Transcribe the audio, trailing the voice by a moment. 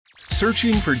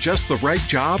Searching for just the right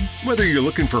job? Whether you're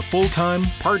looking for full-time,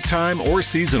 part-time, or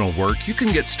seasonal work, you can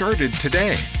get started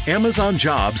today. Amazon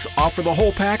Jobs offer the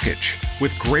whole package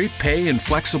with great pay and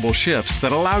flexible shifts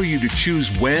that allow you to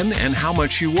choose when and how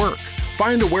much you work.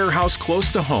 Find a warehouse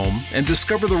close to home and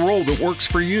discover the role that works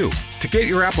for you. To get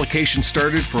your application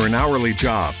started for an hourly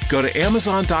job, go to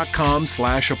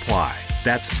amazon.com/apply.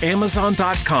 That's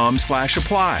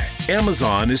amazon.com/apply.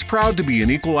 Amazon is proud to be an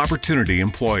equal opportunity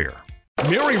employer.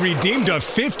 Mary redeemed a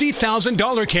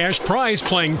 $50,000 cash prize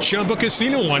playing Chumba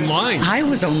Casino online. I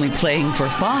was only playing for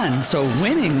fun, so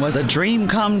winning was a dream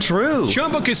come true.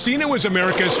 Chumba Casino is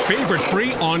America's favorite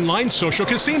free online social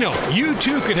casino. You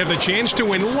too could have the chance to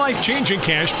win life-changing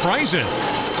cash prizes.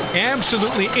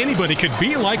 Absolutely anybody could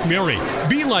be like Mary.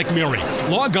 Be like Mary.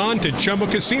 Log on to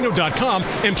ChumbaCasino.com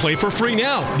and play for free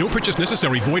now. No purchase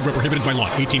necessary. Void where prohibited by law.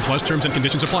 18 plus terms and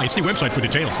conditions apply. See website for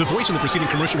details. The voice in the preceding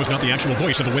commercial was not the actual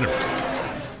voice of the winner.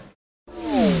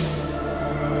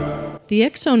 The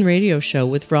X Zone Radio Show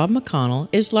with Rob McConnell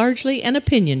is largely an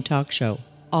opinion talk show.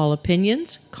 All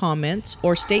opinions, comments,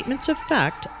 or statements of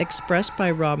fact expressed by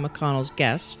Rob McConnell's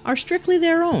guests are strictly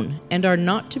their own and are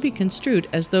not to be construed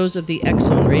as those of the X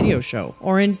Zone Radio Show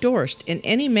or endorsed in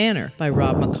any manner by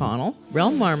Rob McConnell,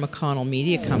 Relmar McConnell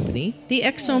Media Company, the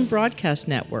X Zone Broadcast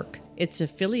Network, its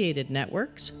affiliated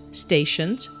networks,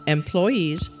 stations,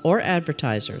 employees, or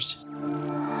advertisers.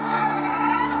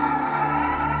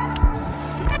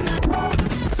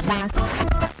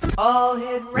 All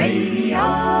Hit Radio.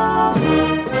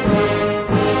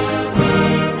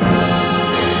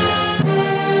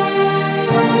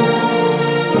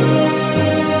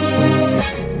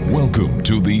 Welcome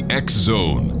to the X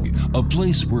Zone, a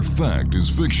place where fact is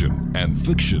fiction and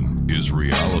fiction is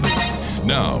reality.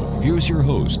 Now, here's your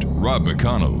host, Rob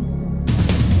McConnell.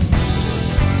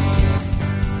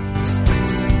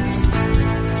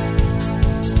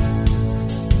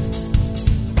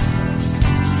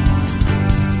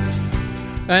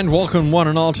 And welcome one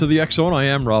and all to the X Zone. I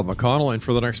am Rob McConnell, and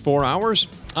for the next 4 hours,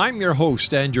 I'm your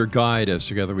host and your guide as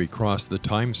together we cross the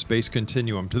time-space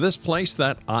continuum to this place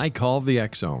that I call the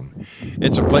X Zone.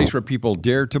 It's a place where people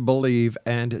dare to believe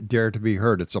and dare to be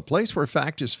heard. It's a place where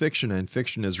fact is fiction and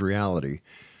fiction is reality.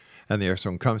 And the X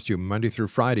Zone comes to you Monday through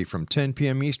Friday from 10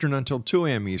 p.m. Eastern until 2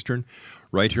 a.m. Eastern,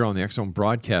 right here on the X Zone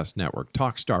Broadcast Network,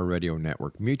 Talkstar Radio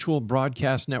Network, Mutual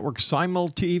Broadcast Network, Simul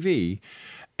TV,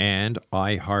 and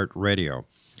iHeartRadio.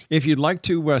 If you'd like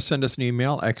to send us an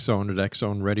email,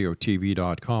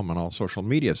 xzone@xzoneradiotv.com, on all social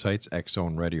media sites,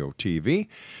 Xzone Radio TV.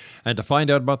 And to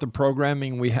find out about the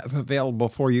programming we have available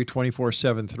for you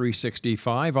 24/7,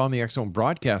 365 on the Xzone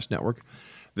Broadcast Network,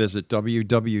 visit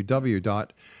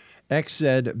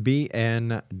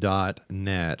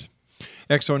www.xzbn.net.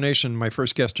 X-Zone Nation, my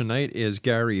first guest tonight is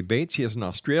Gary Bates. He is an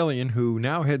Australian who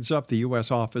now heads up the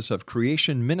U.S. Office of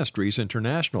Creation Ministries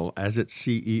International as its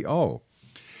CEO.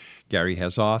 Gary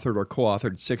has authored or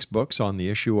co-authored 6 books on the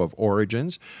issue of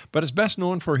origins, but is best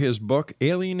known for his book,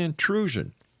 Alien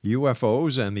Intrusion,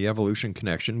 UFOs and the Evolution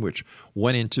Connection, which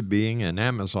went into being an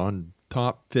Amazon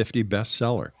top 50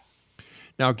 bestseller.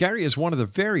 Now, Gary is one of the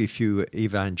very few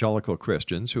evangelical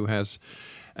Christians who has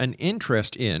an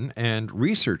interest in and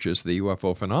researches the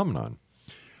UFO phenomenon.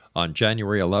 On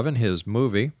January 11, his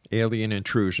movie, Alien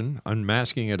Intrusion,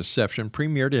 Unmasking a Deception,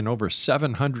 premiered in over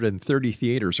 730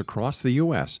 theaters across the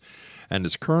U.S. and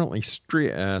is currently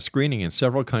screening in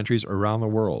several countries around the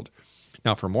world.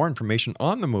 Now, for more information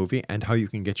on the movie and how you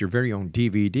can get your very own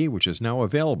DVD, which is now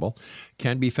available,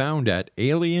 can be found at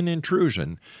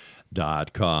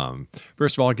alienintrusion.com.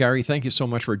 First of all, Gary, thank you so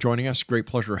much for joining us. Great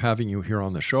pleasure having you here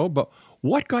on the show. But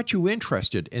what got you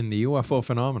interested in the UFO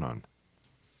phenomenon?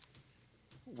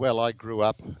 Well, I grew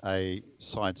up a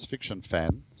science fiction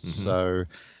fan, so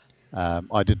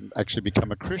I didn't actually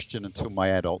become a Christian until my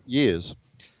adult years.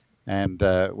 And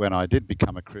when I did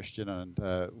become a Christian and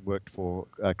worked for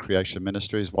Creation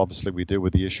Ministries, obviously we deal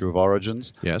with the issue of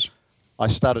origins. Yes. I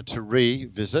started to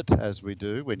revisit, as we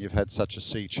do when you've had such a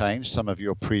sea change, some of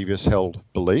your previous held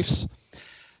beliefs.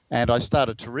 And I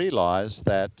started to realize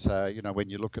that,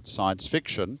 when you look at science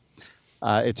fiction,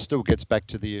 it still gets back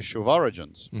to the issue of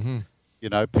origins. Mm-hmm.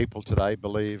 People today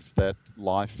believe that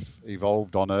life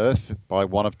evolved on Earth by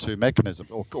one of two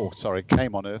mechanisms,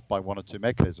 came on Earth by one or two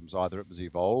mechanisms. Either it was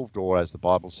evolved or, as the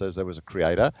Bible says, there was a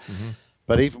creator. Mm-hmm.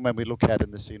 But even when we look at in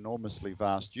this enormously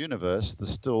vast universe,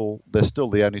 they're still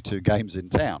the only two games in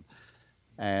town.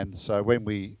 And so when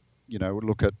we,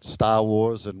 look at Star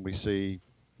Wars and we see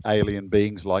alien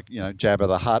beings like, Jabba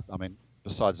the Hutt,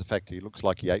 besides the fact he looks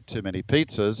like he ate too many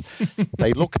pizzas,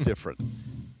 they look different.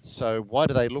 So why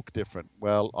do they look different?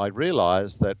 Well, I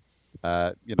realized that,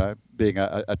 being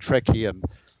a Trekkie and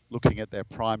looking at their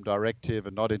prime directive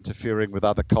and not interfering with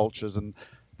other cultures, and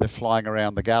they're flying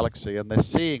around the galaxy, and they're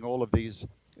seeing all of these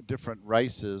different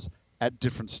races at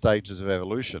different stages of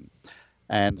evolution.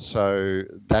 And so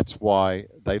that's why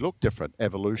they look different.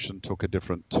 Evolution took a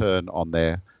different turn on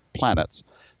their planets.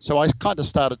 So I kind of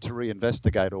started to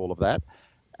reinvestigate all of that.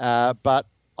 But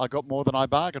I got more than I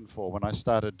bargained for when I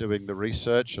started doing the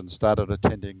research and started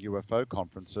attending UFO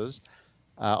conferences.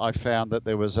 I found that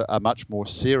there was a much more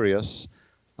serious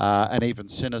and even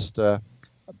sinister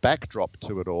backdrop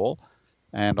to it all.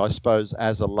 And I suppose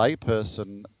as a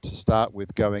layperson, to start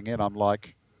with going in, I'm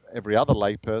like every other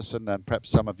layperson, and perhaps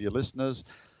some of your listeners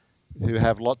who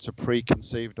have lots of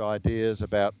preconceived ideas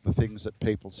about the things that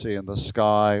people see in the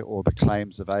sky or the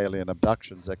claims of alien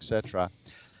abductions, etc.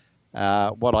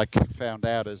 What I found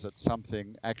out is that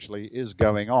something actually is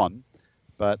going on,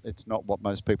 but it's not what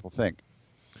most people think.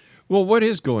 Well, what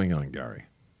is going on, Gary?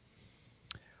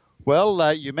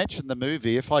 Well, you mentioned the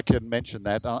movie. If I can mention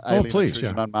that, Alien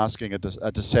Intrusion, yeah. Unmasking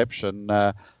a Deception.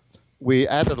 We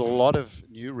added a lot of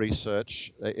new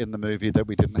research in the movie that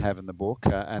we didn't have in the book,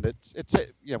 and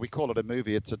we call it a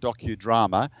movie. It's a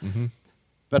docudrama,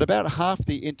 but about half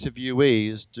the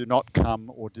interviewees do not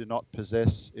come or do not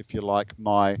possess, if you like,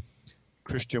 my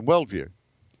Christian worldview.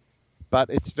 But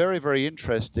it's very, very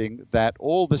interesting that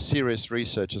all the serious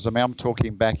researchers, I mean, I'm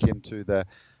talking back into the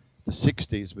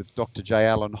 60s with Dr. J.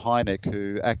 Allen Hynek,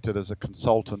 who acted as a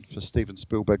consultant for Steven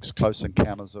Spielberg's Close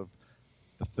Encounters of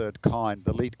the Third Kind.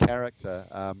 The lead character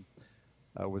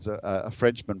was a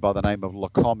Frenchman by the name of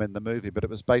Lacombe in the movie, but it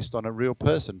was based on a real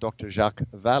person, Dr. Jacques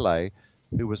Vallée,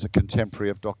 who was a contemporary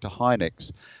of Dr.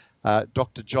 Hynek's.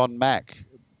 Dr. John Mack,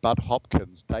 Bud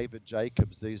Hopkins, David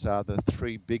Jacobs, these are the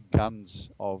three big guns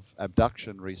of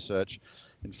abduction research.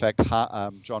 In fact,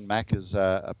 John Mack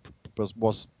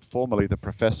was formerly the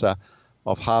professor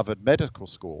of Harvard Medical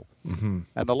School. And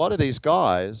a lot of these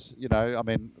guys, I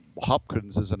mean,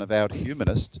 Hopkins is an avowed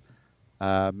humanist.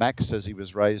 Mack says he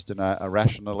was raised in a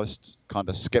rationalist, kind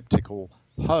of skeptical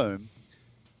home,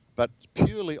 but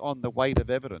purely on the weight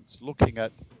of evidence, looking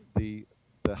at the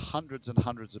hundreds and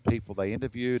hundreds of people they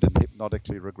interviewed and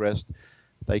hypnotically regressed,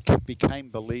 they became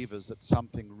believers that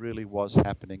something really was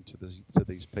happening to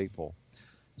these people.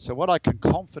 So what I can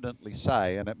confidently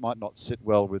say, and it might not sit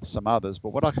well with some others, but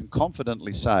what I can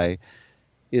confidently say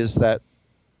is that,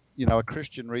 a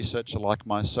Christian researcher like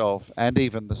myself and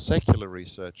even the secular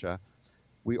researcher,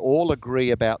 we all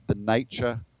agree about the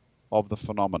nature of the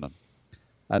phenomenon.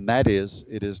 And that is,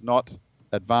 it is not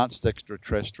advanced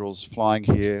extraterrestrials flying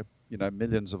here,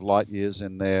 millions of light years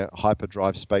in their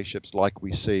hyperdrive spaceships like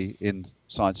we see in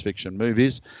science fiction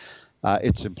movies.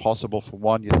 It's impossible. For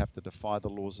one, you'd have to defy the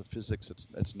laws of physics.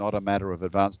 It's not a matter of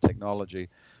advanced technology.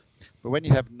 But when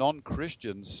you have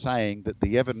non-Christians saying that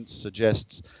the evidence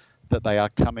suggests that they are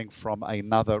coming from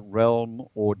another realm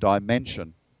or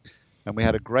dimension, and we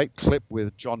had a great clip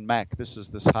with John Mack. This is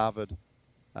this Harvard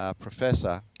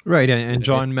professor. Right, and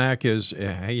John Mack is,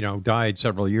 died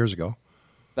several years ago.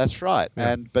 That's right.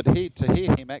 Yeah. But to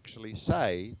hear him actually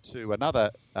say to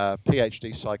another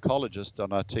PhD psychologist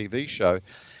on a TV show,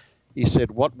 he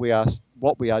said, what we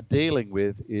are dealing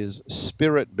with is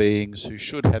spirit beings who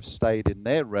should have stayed in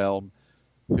their realm,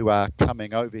 who are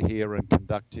coming over here and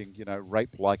conducting,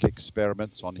 rape-like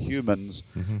experiments on humans.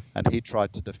 And he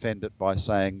tried to defend it by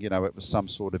saying, it was some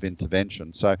sort of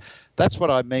intervention. So that's what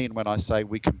I mean when I say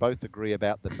we can both agree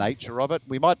about the nature of it.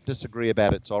 We might disagree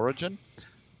about its origin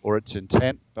or its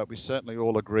intent, but we certainly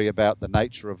all agree about the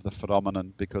nature of the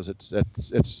phenomenon because it's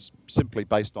simply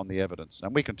based on the evidence.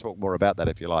 And we can talk more about that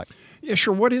if you like. Yeah,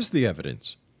 sure. What is the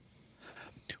evidence?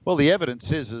 Well, the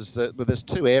evidence is that there's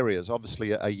two areas.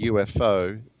 Obviously, a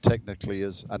UFO technically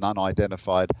is an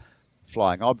unidentified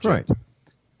flying object. Right.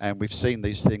 And we've seen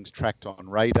these things tracked on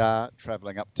radar,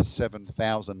 traveling up to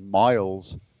 7,000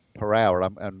 miles per hour.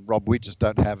 And Rob, we just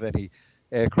don't have any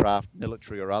aircraft,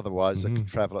 military or otherwise, that can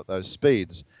travel at those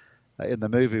speeds. In the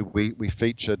movie, we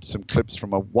featured some clips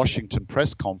from a Washington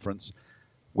press conference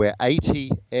where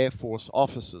 80 Air Force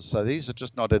officers, so these are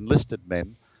just not enlisted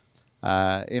men,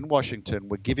 in Washington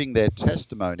were giving their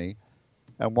testimony,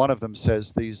 and one of them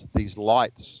says these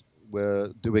lights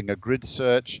were doing a grid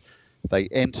search. They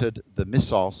entered the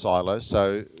missile silo,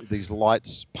 so these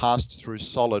lights passed through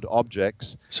solid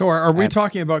objects. So are we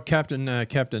talking about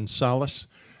Captain Salas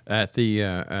at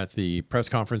the press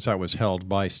conference that was held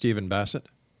by Stephen Bassett?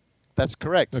 That's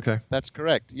correct. Okay. That's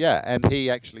correct. Yeah, and he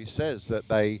actually says that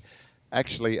they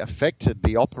actually affected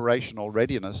the operational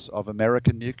readiness of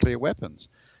American nuclear weapons.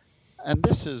 And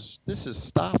this is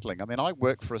startling. I mean, I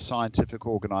work for a scientific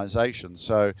organization,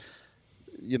 so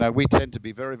we tend to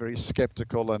be very, very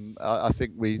skeptical, and I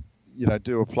think we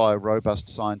do apply a robust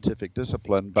scientific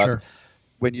discipline. But Sure.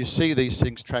 when you see these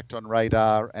things tracked on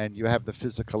radar and you have the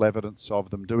physical evidence of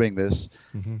them doing this,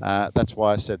 that's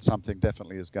why I said something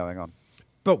definitely is going on.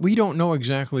 But we don't know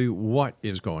exactly what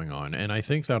is going on, and I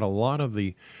think that a lot of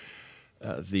the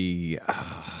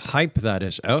hype that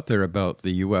is out there about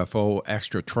the UFO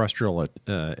extraterrestrial,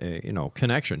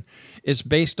 connection is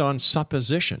based on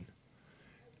supposition.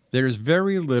 There's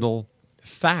very little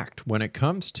fact when it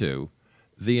comes to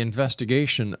the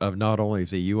investigation of not only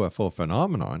the UFO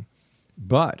phenomenon,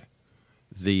 but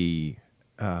the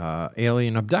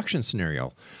alien abduction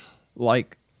scenario.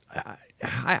 Like,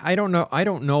 I don't know. I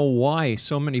don't know why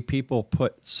so many people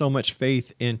put so much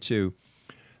faith into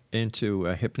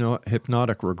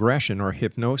hypnotic regression or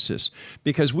hypnosis,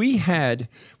 because we had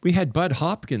Bud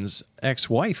Hopkins'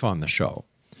 ex-wife on the show,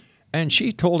 and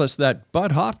she told us that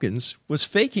Bud Hopkins was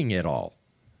faking it all.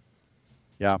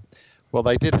 Yeah. Well,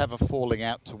 they did have a falling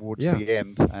out towards the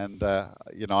end, and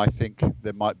I think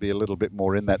there might be a little bit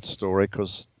more in that story,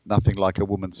 because nothing like a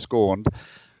woman scorned.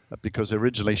 Because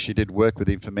originally she did work with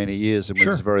him for many years, and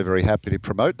was very, very happy to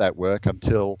promote that work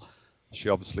until she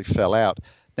obviously fell out.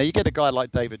 Now, you get a guy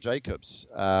like David Jacobs,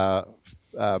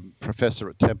 professor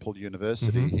at Temple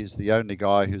University. He's the only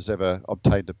guy who's ever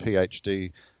obtained a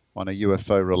PhD on a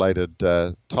UFO-related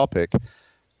topic.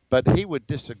 But he would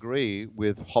disagree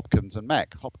with Hopkins and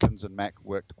Mack. Hopkins and Mack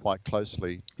worked quite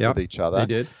closely with each other. They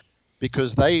did.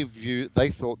 Because they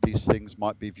thought these things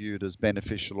might be viewed as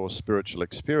beneficial or spiritual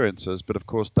experiences. But of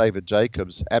course, David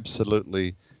Jacobs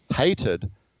absolutely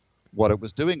hated what it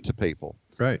was doing to people.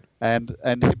 Right. And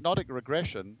hypnotic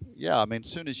regression, as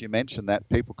soon as you mention that,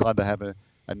 people kind of have a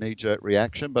knee-jerk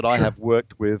reaction. But I have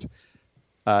worked with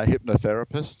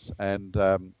hypnotherapists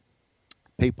and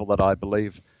people that I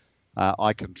believe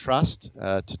I can trust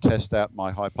to test out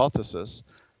my hypothesis.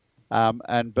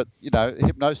 But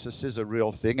hypnosis is a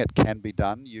real thing. It can be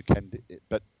done.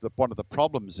 But one of the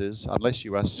problems is, unless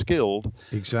you are skilled,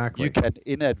 you can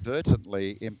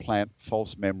inadvertently implant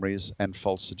false memories and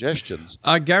false suggestions.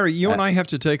 Gary, you and I have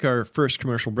to take our first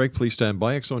commercial break. Please stand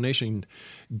by. Exonation.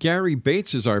 Gary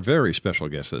Bates is our very special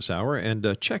guest this hour,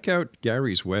 and check out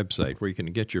Gary's website where you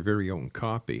can get your very own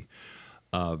copy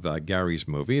of Gary's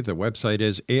movie. The website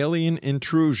is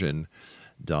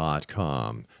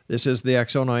alieninintrusion.com. This is the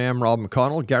X Zone. I am Rob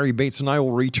McConnell. Gary Bates and I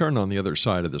will return on the other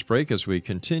side of this break as we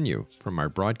continue from our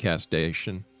broadcast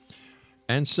station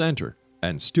and center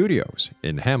and studios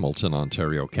in Hamilton,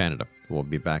 Ontario, Canada. We'll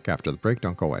be back after the break.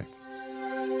 Don't go away.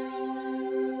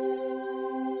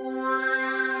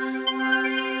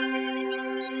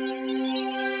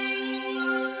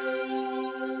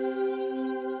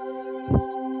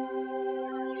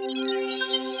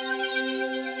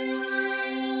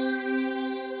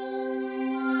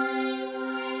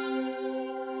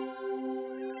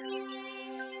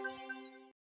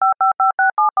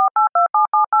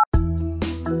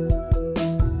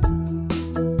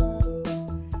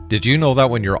 Did you know that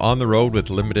when you're on the road with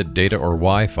limited data or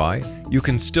Wi-Fi, you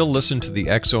can still listen to the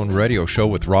X Zone Radio Show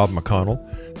with Rob McConnell,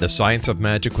 The Science of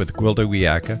Magic with Gwilda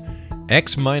Wiyaka,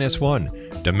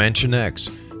 X-1, Dimension X,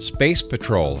 Space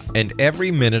Patrol, and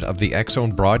every minute of the X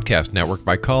Zone Broadcast Network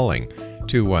by calling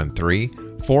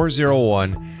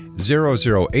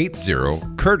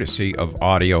 213-401-0080, courtesy of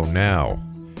Audio Now.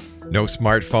 No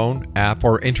smartphone, app,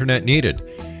 or internet needed.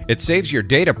 It saves your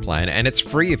data plan, and it's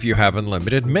free if you have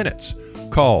unlimited minutes.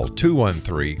 Call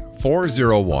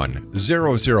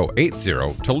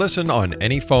 213-401-0080 to listen on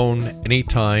any phone,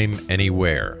 anytime,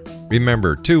 anywhere.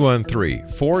 Remember,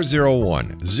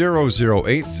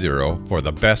 213-401-0080 for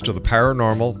the best of the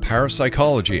paranormal,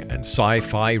 parapsychology, and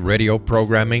sci-fi radio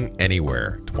programming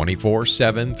anywhere,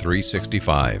 24/7,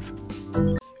 365.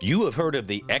 You have heard of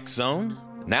the X Zone?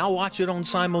 Now watch it on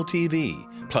Simul TV,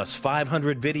 plus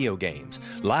 500 video games,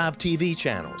 live TV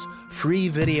channels, free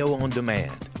video on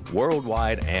demand,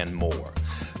 worldwide, and more.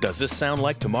 Does this sound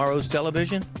like tomorrow's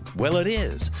television? Well, it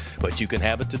is, but you can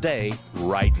have it today,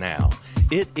 right now.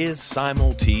 It is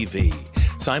Simul TV.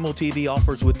 Simul TV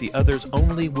offers what the others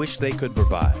only wish they could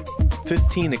provide.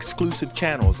 15 exclusive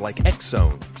channels like X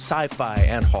Zone, sci-fi,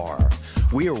 and horror.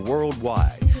 We are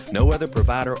worldwide. No other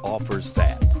provider offers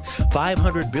that.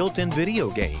 500 built-in video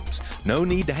games. No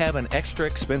need to have an extra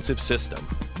expensive system.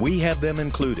 We have them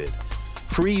included.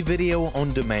 Free video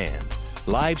on demand.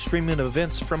 Live streaming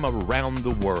events from around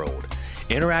the world.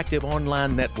 Interactive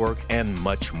online network, and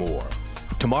much more.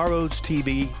 Tomorrow's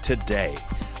TV today.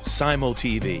 Simul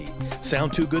TV.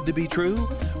 Sound too good to be true?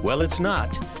 Well, it's not.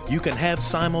 You can have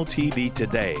Simul TV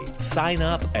today. Sign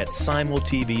up at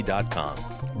simultv.com.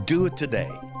 Do it today.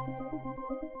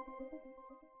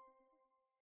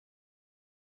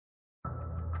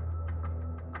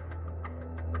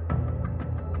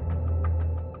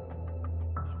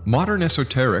 Modern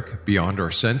Esoteric, Beyond Our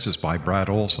Senses by Brad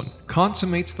Olson,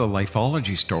 consummates the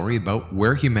lifology story about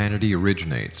where humanity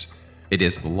originates. It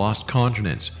is the lost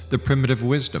continents, the primitive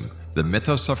wisdom, the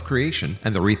mythos of creation,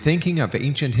 and the rethinking of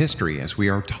ancient history as we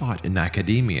are taught in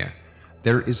academia.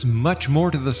 There is much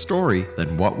more to the story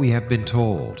than what we have been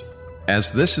told.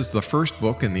 As this is the first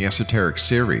book in the Esoteric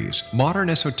series,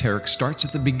 Modern Esoteric starts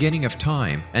at the beginning of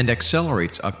time and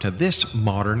accelerates up to this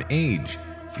modern age.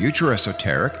 Future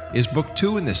Esoteric is book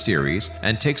 2 in the series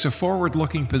and takes a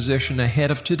forward-looking position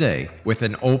ahead of today with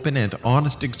an open and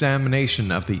honest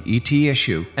examination of the ET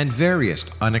issue and various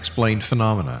unexplained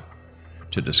phenomena.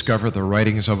 To discover the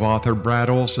writings of author Brad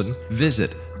Olson,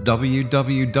 visit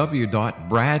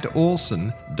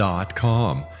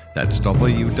www.bradolson.com. That's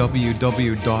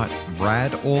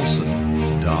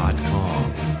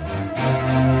www.bradolson.com.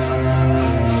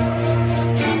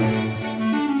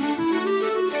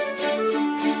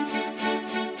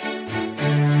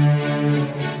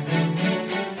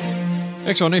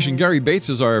 Exonation, Gary Bates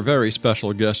is our very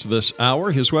special guest this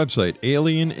hour. His website,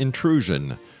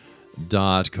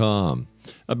 alienintrusion.com.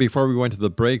 Before we went to the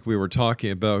break, we were talking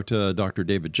about Dr.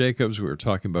 David Jacobs. We were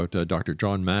talking about Dr.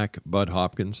 John Mack, Bud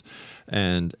Hopkins,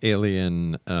 and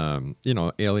alien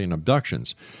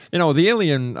abductions. The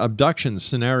alien abduction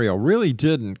scenario really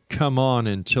didn't come on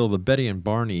until the Betty and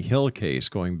Barney Hill case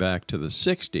going back to the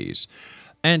 60s.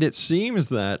 And it seems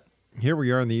that here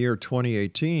we are in the year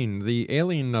 2018, the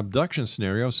alien abduction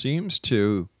scenario seems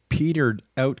to petered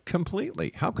out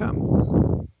completely. How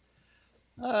come?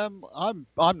 I'm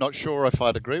not sure if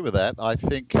I'd agree with that. I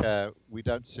think we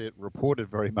don't see it reported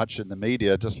very much in the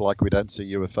media, just like we don't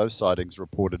see UFO sightings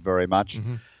reported very much,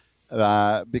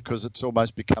 because it's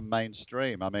almost become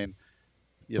mainstream. I mean,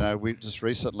 we just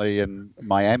recently in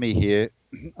Miami here,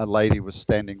 a lady was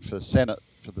standing for the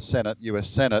Senate, U.S.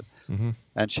 Senate,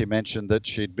 and she mentioned that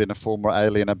she'd been a former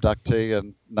alien abductee,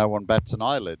 and no one bats an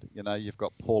eyelid. You've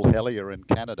got Paul Hellyer in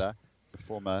Canada, the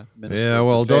former Minister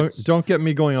of Defense. don't get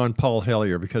me going on Paul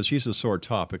Hellyer, because he's a sore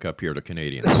topic up here to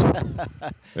Canadians.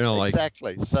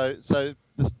 Exactly. So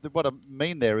what I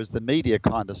mean there is the media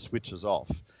kind of switches off,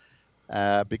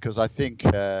 because I think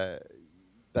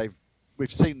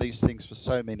we've seen these things for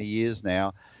so many years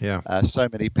now. Yeah. So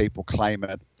many people claim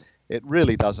it. It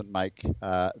really doesn't make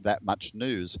that much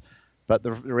news. But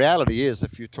the reality is,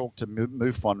 if you talk to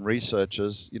MUFON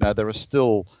researchers, there are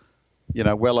still,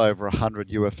 well over 100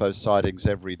 UFO sightings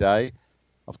every day.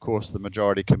 Of course, the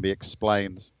majority can be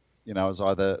explained, as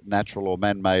either natural or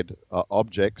man-made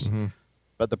objects.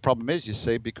 But the problem is, you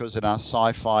see, because in our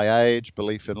sci-fi age,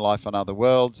 belief in life on other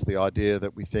worlds, the idea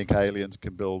that we think aliens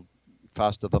can build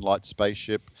faster-than-light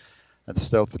spaceship and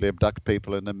stealthily abduct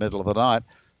people in the middle of the night,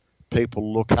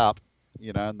 people look up,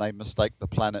 and they mistake the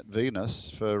planet Venus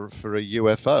for a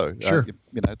UFO. Sure.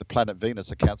 The planet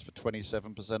Venus accounts for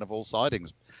 27% of all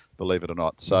sightings, believe it or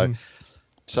not. So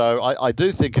I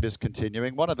do think it is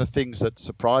continuing. One of the things that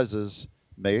surprises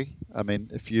me, I mean,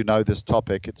 if you know this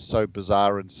topic, it's so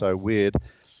bizarre and so weird.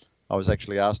 I was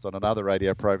actually asked on another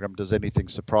radio program, does anything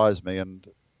surprise me? And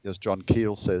as John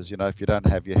Keel says, if you don't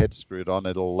have your head screwed on,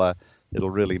 it'll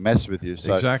really mess with you.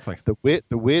 So exactly. The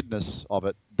weirdness of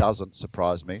it doesn't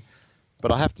surprise me.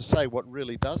 But I have to say, what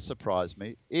really does surprise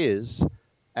me is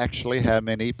actually how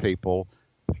many people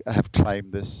have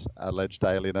claimed this alleged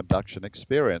alien abduction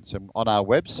experience. And on our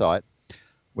website,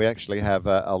 we actually have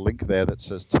a link there that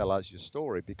says, tell us your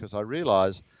story, because I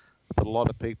realize that a lot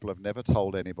of people have never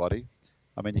told anybody.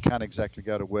 I mean, you can't exactly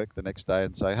go to work the next day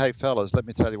and say, hey, fellas, let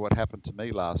me tell you what happened to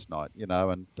me last night,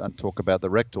 and talk about the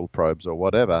rectal probes or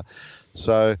whatever.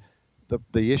 So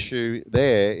the issue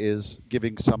there is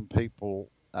giving some people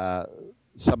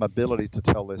some ability to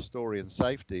tell their story in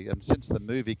safety. And since the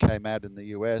movie came out in the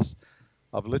US,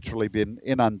 I've literally been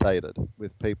inundated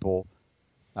with people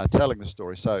telling the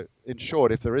story. So in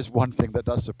short, if there is one thing that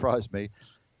does surprise me,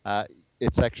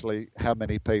 it's actually how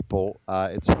many people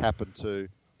it's happened to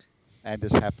and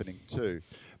is happening to.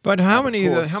 But how many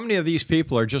of these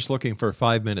people are just looking for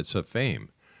 5 minutes of fame?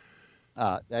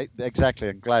 Exactly.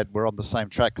 I'm glad we're on the same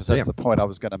track, because that's the point I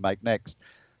was going to make next.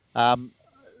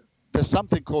 There's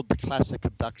something called the classic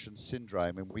abduction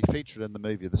syndrome, and we feature it in the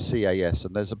movie The CAS,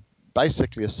 and there's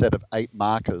basically a set of 8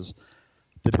 markers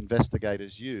that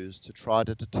investigators use to try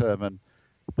to determine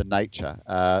the nature.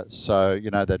 So,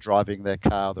 they're driving their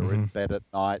car, they're in bed at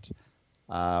night,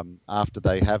 after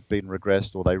they have been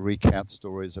regressed, or they recount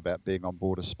stories about being on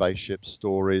board a spaceship,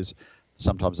 stories.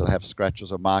 Sometimes they'll have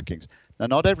scratches or markings. Now,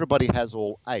 not everybody has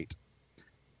all 8.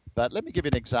 But let me give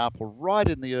you an example. Right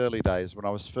in the early days, when I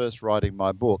was first writing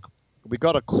my book, we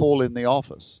got a call in the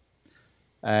office,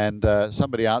 and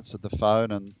somebody answered the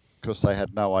phone, and because they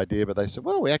had no idea, but they said,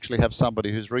 well, we actually have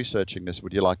somebody who's researching this.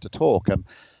 Would you like to talk?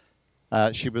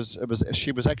 And she was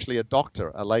actually a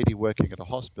doctor, a lady working at a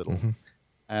hospital. Mm-hmm.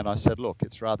 And I said, look,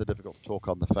 it's rather difficult to talk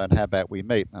on the phone. How about we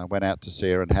meet? And I went out to see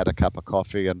her and had a cup of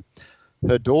coffee. And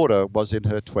her daughter was in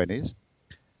her 20s,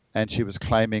 and she was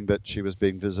claiming that she was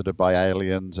being visited by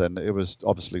aliens, and it was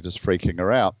obviously just freaking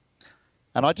her out.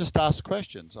 And I just asked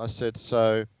questions. I said,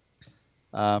 so,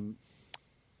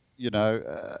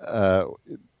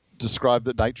 describe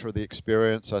the nature of the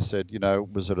experience. I said,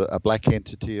 was it a black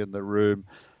entity in the room?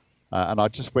 And I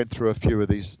just went through a few of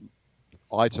these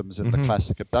items in the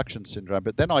classic abduction syndrome.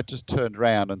 But then I just turned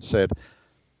around and said,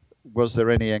 was there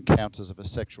any encounters of a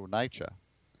sexual nature?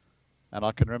 And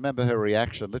I can remember her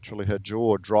reaction. Literally, her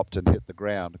jaw dropped and hit the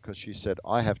ground, because she said,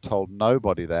 I have told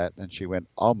nobody that. And she went,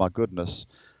 oh, my goodness,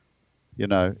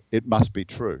 it must be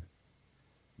true.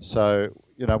 So,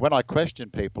 when I question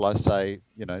people, I say,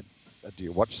 do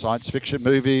you watch science fiction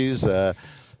movies?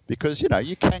 Because,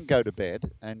 you can go to bed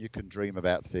and you can dream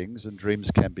about things, and dreams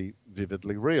can be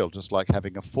vividly real, just like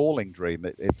having a falling dream.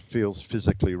 It feels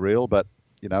physically real, but,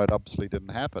 it obviously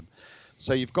didn't happen.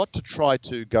 So you've got to try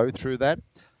to go through that.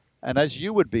 And as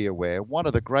you would be aware, one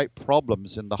of the great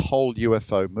problems in the whole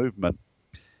UFO movement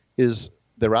is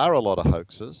there are a lot of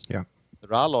hoaxes. Yeah.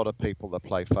 There are a lot of people that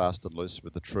play fast and loose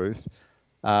with the truth.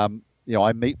 I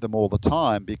meet them all the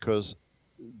time because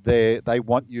they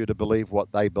want you to believe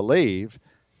what they believe.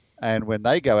 And when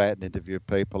they go out and interview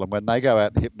people, and when they go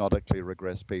out and hypnotically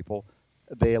regress people,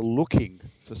 they're looking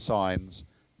for signs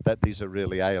that these are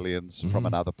really aliens from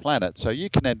another planet. So you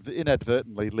can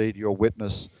inadvertently lead your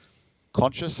witness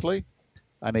consciously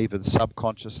and even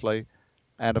subconsciously.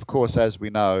 And of course, as we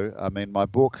know, my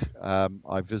book, I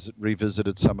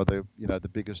revisited some of the, the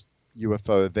biggest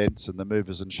UFO events and the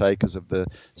movers and shakers of the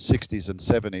 60s and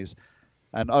 70s.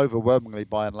 And overwhelmingly,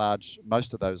 by and large,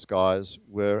 most of those guys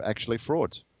were actually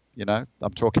frauds.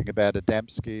 I'm talking about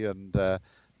Adamski and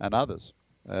others.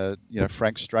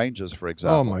 Frank Strangers, for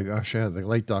example. Oh my gosh, yeah, the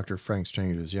late Dr. Frank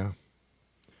Strangers, yeah.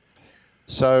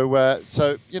 So as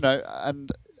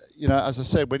I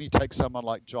said, when you take someone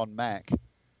like John Mack,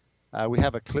 we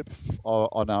have a clip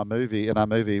in our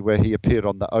movie where he appeared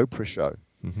on the Oprah show.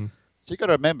 Mm-hmm. So you got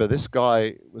to remember, this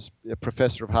guy was a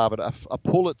professor of Harvard, a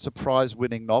Pulitzer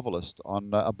Prize-winning novelist on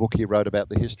a book he wrote about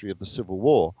the history of the Civil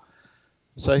War.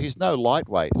 So he's no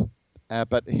lightweight,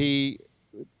 but he,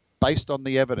 based on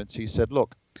the evidence, he said,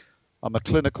 look, I'm a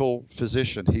clinical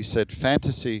physician. He said,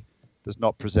 fantasy does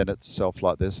not present itself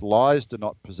like this. Lies do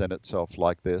not present itself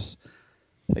like this.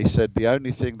 He said, the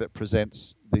only thing that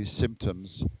presents these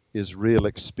symptoms is real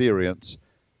experience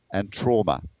and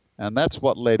trauma. And that's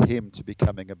what led him to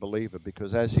becoming a believer,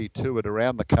 because as he toured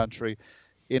around the country,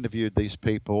 interviewed these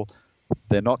people,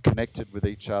 they're not connected with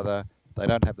each other. They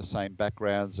don't have the same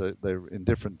backgrounds. They're in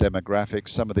different demographics.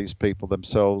 Some of these people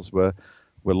themselves were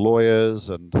lawyers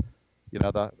and,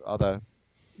 the other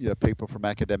people from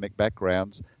academic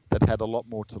backgrounds that had a lot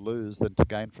more to lose than to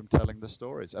gain from telling the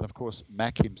stories. And of course,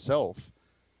 Mack himself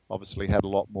obviously had a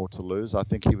lot more to lose. I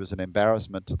think he was an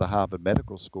embarrassment to the Harvard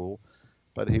Medical School,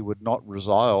 but he would not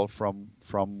resile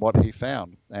from what he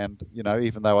found. And,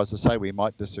 even though, as I say, we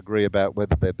might disagree about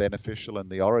whether they're beneficial and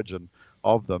the origin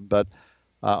of them, but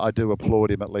I do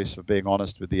applaud him at least for being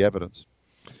honest with the evidence.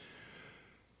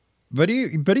 But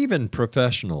even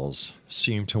professionals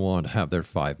seem to want to have their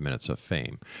 5 minutes of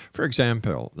fame. For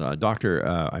example,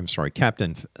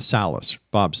 Captain Salas,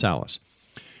 Bob Salas.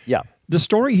 Yeah. The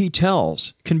story he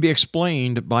tells can be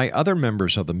explained by other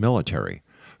members of the military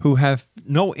who have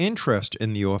no interest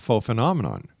in the UFO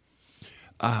phenomenon.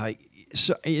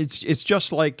 So it's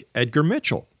just like Edgar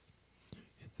Mitchell,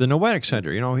 the Noetic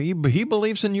Center. He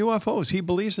believes in UFOs. He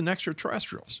believes in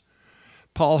extraterrestrials.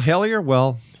 Paul Hellyer,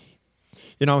 well,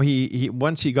 he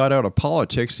once he got out of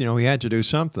politics, he had to do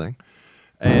something.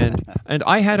 And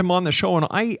I had him on the show, and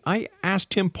I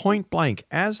asked him point blank,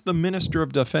 as the Minister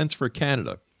of Defense for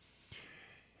Canada,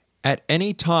 at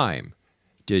any time,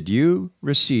 did you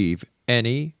receive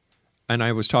any, and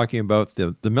I was talking about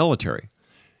the military,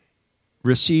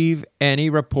 receive any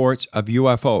reports of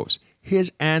UFOs?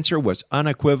 His answer was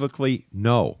unequivocally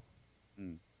no.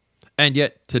 And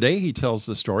yet today he tells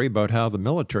the story about how the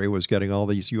military was getting all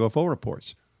these UFO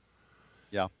reports.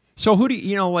 Yeah. So who do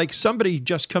like somebody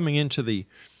just coming into the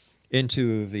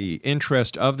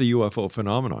interest of the UFO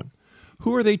phenomenon,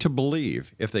 who are they to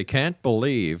believe if they can't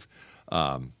believe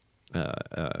a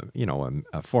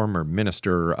former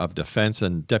Minister of Defense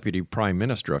and Deputy Prime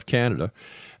Minister of Canada?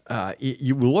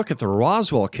 You look at the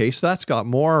Roswell case, that's got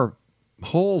more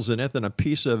holes in it than a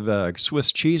piece of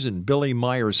Swiss cheese in Billy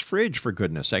Meyer's fridge, for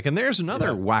goodness sake. And there's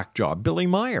another whack job, Billy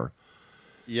Meyer.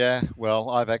 Yeah, well,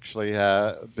 I've actually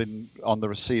been on the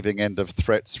receiving end of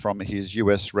threats from his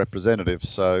U.S. representative.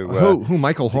 So who?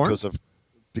 Michael Horn?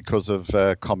 Because of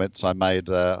comments I made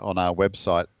on our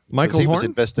website. Michael Horn? He was Horn?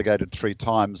 investigated 3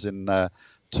 times, in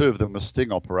 2 of them were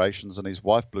sting operations, and his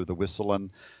wife blew the whistle. And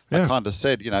I kind of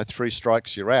said, 3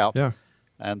 strikes, you're out. Yeah.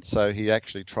 And so he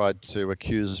actually tried to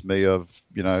accuse me of,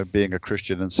 being a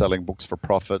Christian and selling books for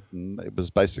profit, and it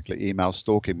was basically email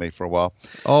stalking me for a while.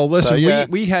 Oh, listen, so, yeah.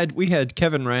 we had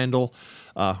Kevin Randall,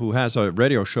 who has a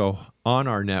radio show on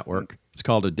our network. It's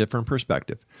called A Different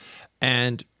Perspective,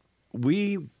 and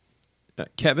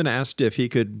Kevin asked if he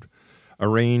could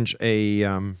arrange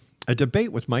a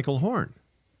debate with Michael Horn.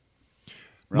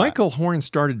 Right. Michael Horn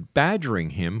started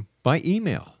badgering him by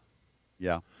email.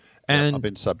 Yeah. And I've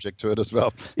been subject to it as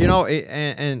well.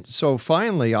 And so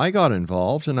finally I got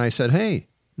involved and I said, hey,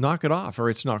 knock it off or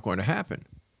it's not going to happen.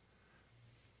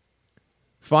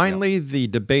 Finally, the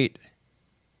debate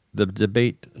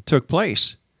took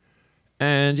place.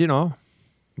 And,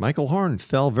 Michael Horn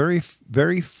fell very,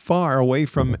 very far away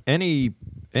from any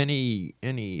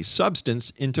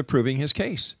substance into proving his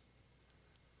case.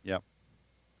 Yeah.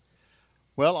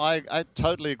 Well, I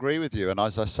totally agree with you. And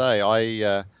as I say,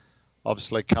 I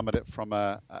obviously come at it from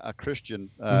a Christian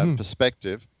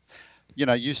perspective.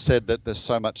 You said that there's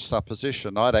so much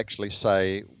supposition. I'd actually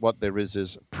say what there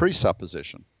is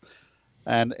presupposition.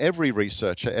 And every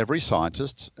researcher, every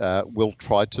scientist will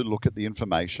try to look at the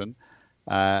information.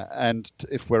 And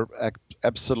if we're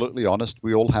absolutely honest,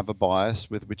 we all have a bias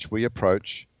with which we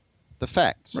approach the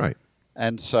facts. Right.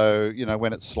 And so,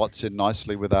 when it slots in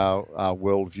nicely with our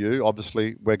worldview,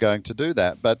 obviously we're going to do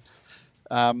that. But,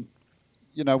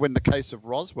 when the case of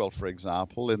Roswell, for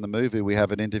example, in the movie, we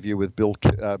have an interview with Bill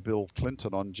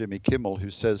Clinton on Jimmy Kimmel,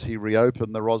 who says he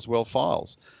reopened the Roswell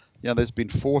files. There's been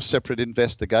 4 separate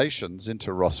investigations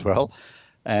into Roswell.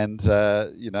 And,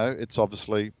 it's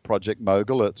obviously Project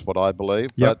Mogul. It's what I believe.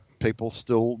 Yep. But people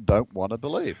still don't want to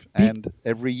believe. And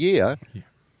every year,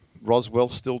 Roswell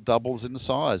still doubles in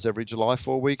size every July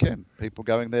 4 weekend. People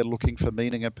going there looking for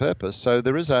meaning and purpose. So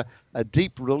there is a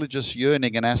deep religious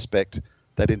yearning and aspect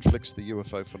that inflicts the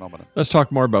UFO phenomenon. Let's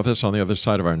talk more about this on the other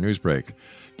side of our news break.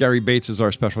 Gary Bates is our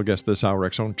special guest this hour,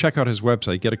 X-Zone. Check out his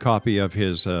website. Get a copy of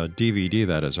his DVD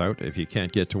that is out if you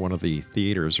can't get to one of the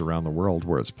theaters around the world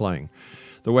where it's playing.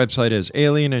 The website is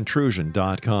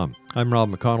alienintrusion.com. I'm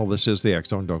Rob McConnell. This is the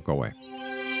X-Zone. Don't go away.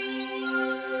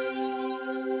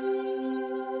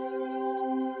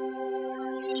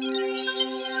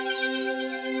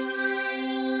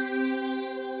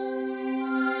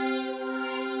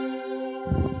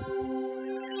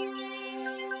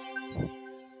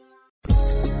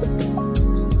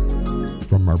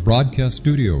 From our broadcast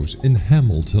studios in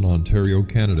Hamilton, Ontario,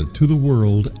 Canada, to the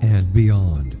world and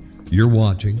beyond, you're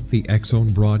watching the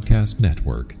X-Zone Broadcast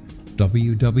Network,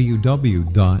 www.xzbn.net.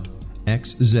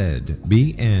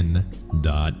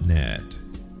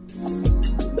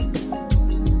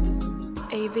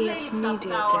 AVS Media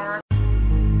Demo.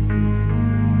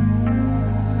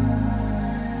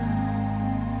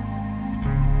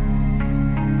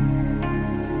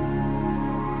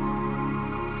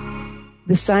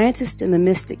 The scientist and the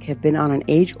mystic have been on an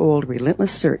age-old,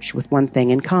 relentless search with one thing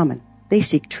in common. They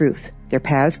seek truth. Their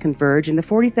paths converge in the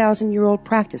 40,000-year-old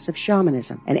practice of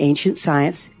shamanism, an ancient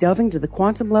science delving to the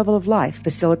quantum level of life,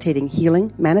 facilitating healing,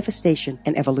 manifestation,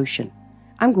 and evolution.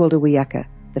 I'm Gwilda Wiyaka,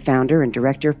 the founder and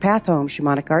director of Path Home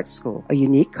Shamanic Arts School, a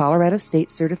unique Colorado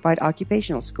State-certified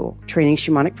occupational school, training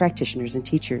shamanic practitioners and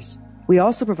teachers. We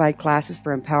also provide classes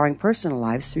for empowering personal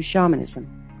lives through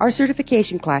shamanism. Our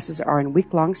certification classes are in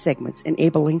week-long segments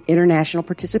enabling international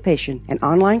participation, and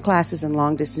online classes and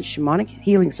long-distance shamanic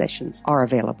healing sessions are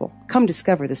available. Come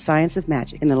discover the science of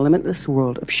magic in the limitless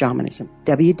world of shamanism.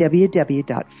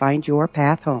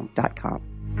 www.findyourpathhome.com.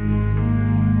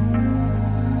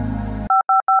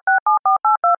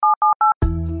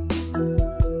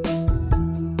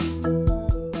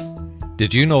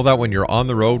 Did you know that when you're on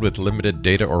the road with limited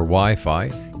data or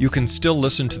Wi-Fi, you can still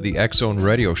listen to the X-Zone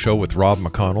radio show with Rob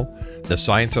McConnell, The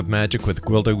Science of Magic with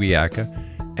Gwilda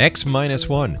Wiyaka,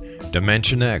 X-1,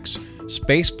 Dimension X,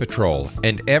 Space Patrol,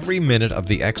 and every minute of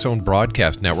the X-Zone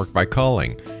broadcast network by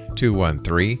calling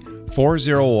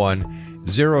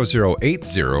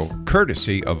 213-401-0080,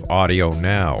 courtesy of Audio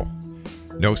Now.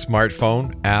 No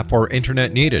smartphone, app, or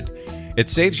internet needed. It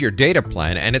saves your data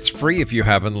plan and it's free if you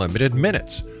have unlimited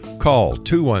minutes. Call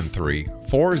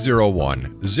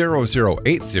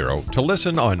 213-401-0080 to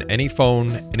listen on any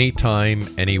phone, anytime,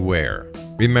 anywhere.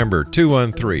 Remember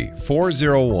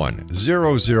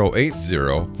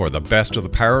 213-401-0080 for the best of the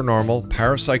paranormal,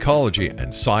 parapsychology, and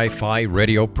sci-fi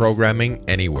radio programming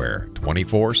anywhere,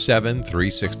 24/7,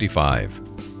 365.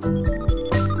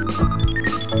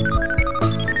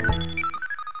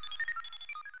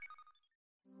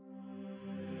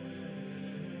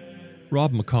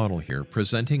 Rob McConnell here,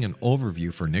 presenting an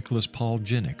overview for Nicholas Paul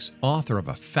Jennings, author of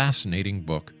a fascinating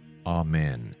book,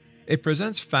 Amen. It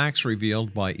presents facts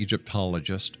revealed by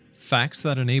Egyptologists, facts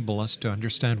that enable us to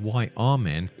understand why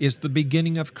Amen is the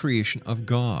beginning of creation of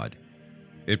God.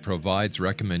 It provides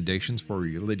recommendations for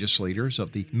religious leaders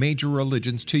of the major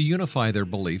religions to unify their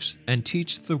beliefs and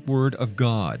teach the Word of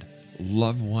God.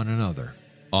 Love one another.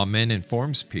 Amen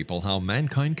informs people how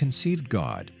mankind conceived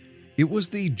God. It was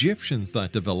the Egyptians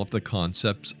that developed the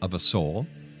concepts of a soul,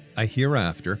 a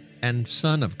hereafter, and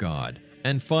Son of God.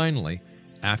 And finally,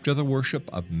 after the worship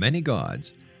of many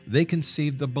gods, they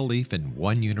conceived the belief in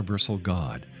one universal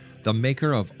God, the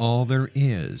maker of all there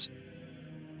is.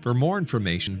 For more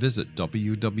information, visit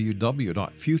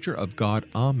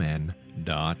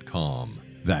www.futureofgodamen.com.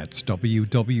 That's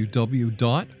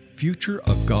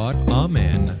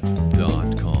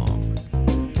www.futureofgodamen.com.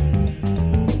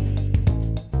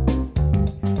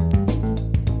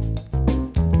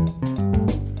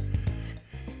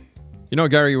 You know,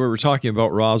 Gary, we were talking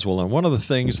about Roswell, and one of the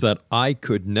things that I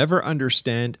could never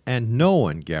understand, and no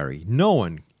one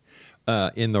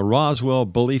in the Roswell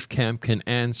belief camp can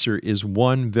answer, is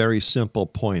one very simple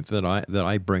point that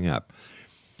I bring up.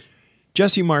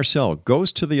 Jesse Marcel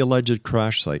goes to the alleged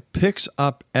crash site, picks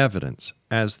up evidence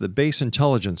as the base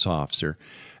intelligence officer,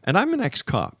 and I'm an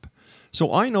ex-cop,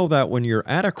 so I know that when you're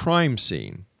at a crime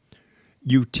scene,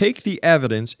 you take the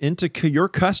evidence into your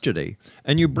custody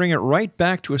and you bring it right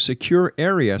back to a secure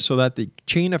area so that the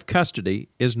chain of custody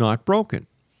is not broken.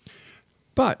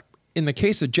 But in the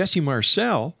case of Jesse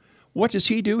Marcel, what does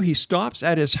he do? He stops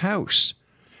at his house,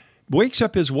 wakes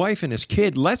up his wife and his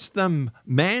kid, lets them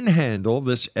manhandle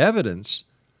this evidence,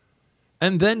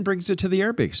 and then brings it to the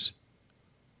airbase.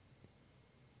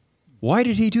 Why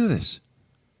did he do this?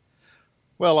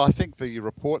 Well, I think the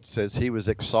report says he was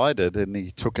excited and he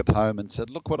took it home and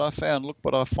said, look what I found, look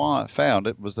what I found.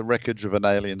 It was the wreckage of an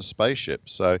alien spaceship.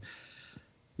 So,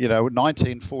 you know,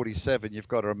 1947, you've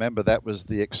got to remember that was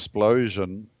the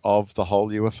explosion of the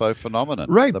whole UFO phenomenon.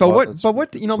 Right, but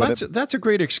what you know, that's a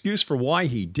great excuse for why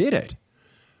he did it.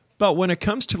 But when it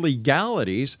comes to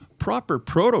legalities, proper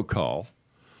protocol,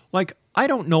 like I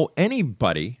don't know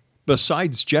anybody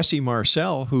besides Jesse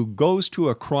Marcel who goes to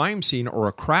a crime scene or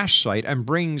a crash site and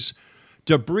brings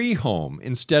debris home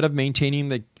instead of maintaining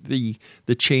the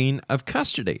chain of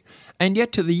custody. And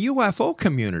yet to the UFO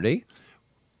community,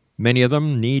 many of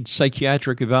them need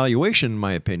psychiatric evaluation, in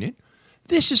my opinion.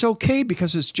 This is okay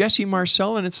because it's Jesse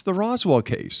Marcel and it's the Roswell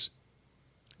case.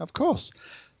 Of course.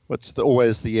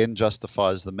 Always the end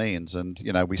justifies the means. And,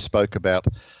 you know, we spoke about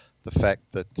the fact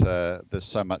that there's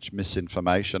so much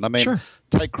misinformation. I mean, sure.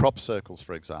 Take crop circles,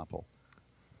 for example.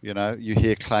 You know, you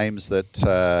hear claims that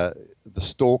the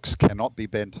stalks cannot be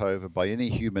bent over by any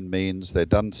human means. They're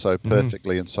done so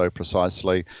perfectly and so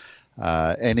precisely.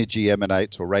 Energy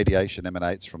emanates or radiation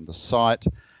emanates from the site,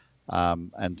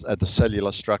 and the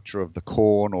cellular structure of the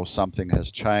corn or something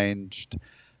has changed.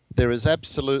 There is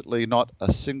absolutely not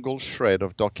a single shred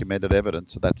of documented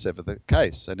evidence that that's ever the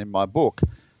case. And in my book,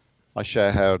 I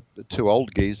show how two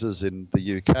old geezers in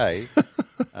the UK,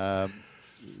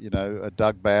 you know,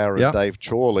 Doug Bauer and Dave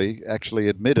Chorley, actually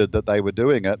admitted that they were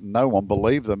doing it, and no one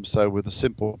believed them. So with a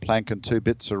simple plank and 2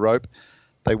 bits of rope,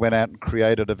 they went out and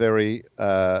created a very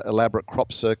elaborate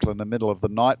crop circle in the middle of the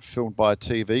night, filmed by a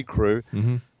TV crew.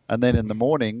 And then in the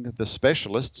morning, the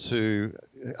specialists, who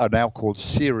are now called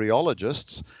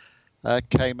seriologists,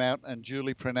 came out and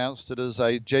duly pronounced it as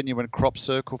a genuine crop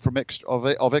circle from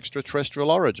of extraterrestrial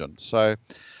origin. So,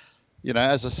 you know,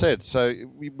 as I said, so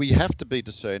we have to be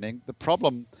discerning. The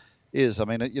problem is, I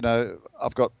mean, you know,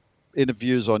 I've got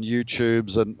interviews on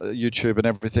YouTube and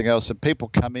everything else, and people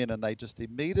come in and they just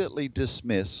immediately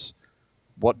dismiss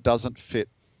what doesn't fit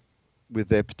with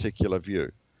their particular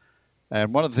view.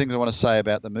 And one of the things I want to say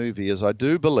about the movie is I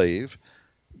do believe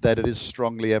that it is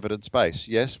strongly evidence-based.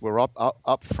 Yes, we're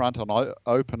up front and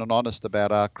open and honest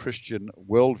about our Christian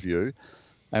worldview,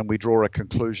 and we draw a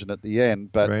conclusion at the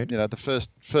end. But you know, the first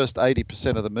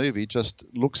 80% of the movie just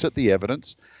looks at the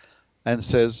evidence and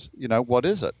says, you know, what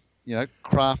is it? You know,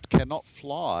 craft cannot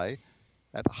fly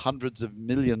at hundreds of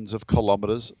millions of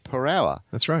kilometers per hour.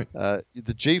 That's right.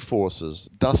 The G-forces,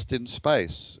 dust in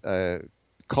space,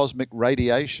 cosmic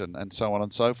radiation, and so on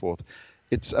and so forth.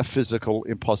 It's a physical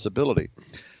impossibility.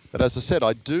 But as I said,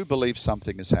 I do believe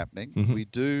something is happening. Mm-hmm. We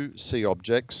do see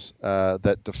objects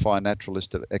that defy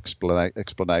naturalistic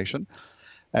explanation.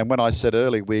 And when I said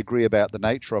earlier we agree about the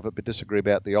nature of it but disagree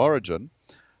about the origin,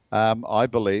 I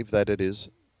believe that it is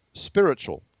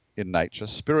spiritual in nature,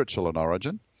 spiritual in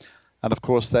origin. And of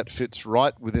course that fits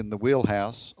right within the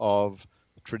wheelhouse of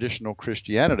traditional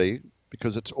Christianity,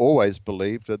 because it's always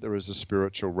believed that there is a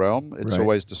spiritual realm. It's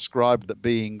always described that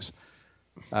beings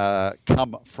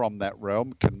come from that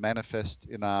realm, can manifest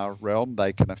in our realm,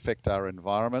 they can affect our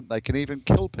environment, they can even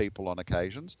kill people on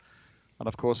occasions. And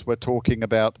of course we're talking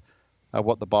about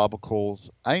what the Bible calls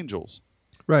angels.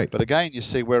 Right. But again, you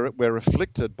see, we're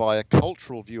afflicted by a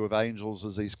cultural view of angels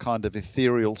as these kind of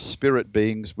ethereal spirit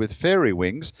beings with fairy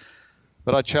wings.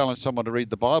 But I challenge someone to read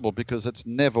the Bible, because it's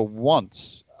never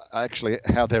once actually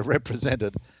how they're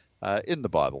represented in the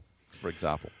Bible, for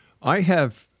example. I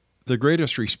have the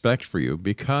greatest respect for you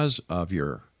because of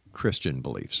your Christian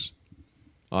beliefs.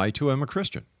 I, too, am a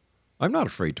Christian. I'm not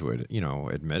afraid to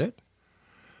admit it.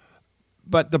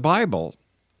 But the Bible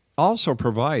also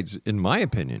provides, in my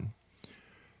opinion,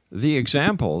 the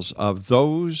examples of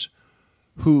those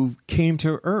who came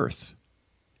to earth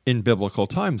in biblical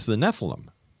times, the Nephilim.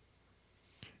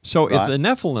 So if the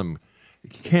Nephilim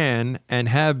can and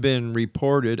have been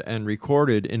reported and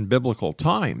recorded in biblical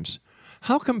times,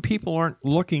 how come people aren't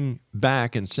looking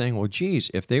back and saying, well, geez,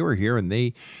 if they were here and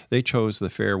they chose the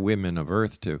fair women of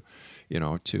earth to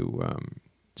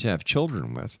have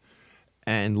children with,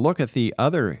 and look at the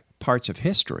other parts of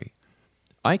history,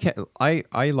 I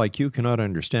like you cannot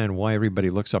understand why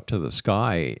everybody looks up to the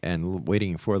sky and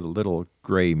waiting for the little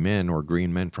gray men or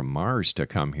green men from Mars to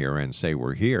come here and say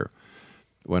we're here.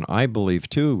 When I believe,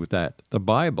 too, that the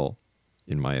Bible,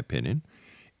 in my opinion,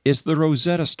 is the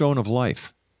Rosetta Stone of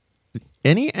life.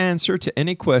 Any answer to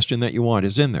any question that you want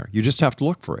is in there. You just have to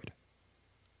look for it.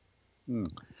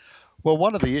 Well,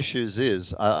 one of the issues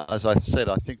is, as I said,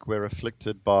 I think we're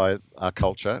afflicted by our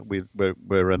culture.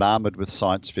 We're enamored with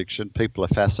science fiction. People are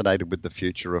fascinated with the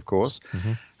future, of course.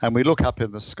 Mm-hmm. And we look up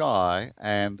in the sky,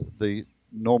 and the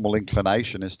normal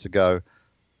inclination is to go,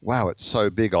 wow, it's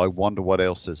so big, I wonder what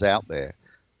else is out there.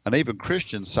 And even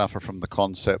Christians suffer from the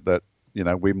concept that,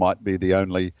 we might be the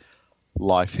only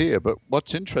life here. But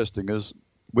what's interesting is,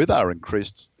 with our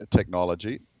increased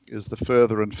technology, is the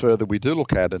further and further we do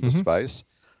look out into space,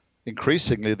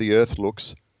 increasingly the Earth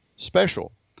looks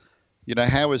special.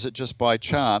 How is it just by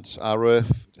chance our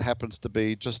Earth happens to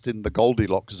be just in the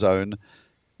Goldilocks zone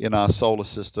in our solar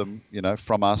system,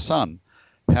 from our sun?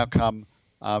 How come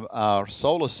our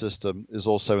solar system is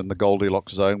also in the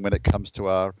Goldilocks zone when it comes to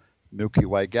our Milky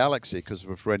Way galaxy? Because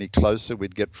if we're any closer,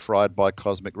 we'd get fried by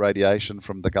cosmic radiation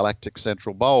from the galactic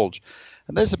central bulge.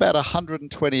 And there's about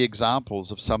 120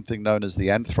 examples of something known as the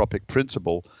anthropic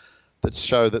principle that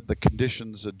show that the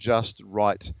conditions are just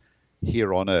right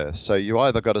here on Earth. So you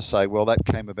either got to say, well, that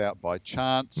came about by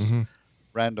chance,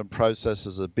 random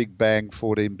processes, a big bang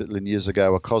 14 billion years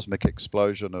ago, a cosmic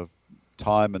explosion of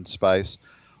time and space,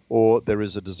 or there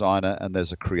is a designer and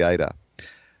there's a creator.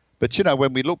 But,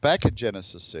 when we look back at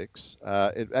Genesis 6,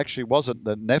 it actually wasn't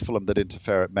the Nephilim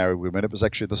that married women. It was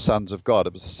actually the sons of God.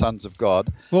 It was the sons of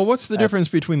God. Well, what's the difference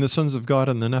between the sons of God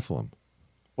and the Nephilim?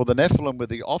 Well, the Nephilim were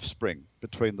the offspring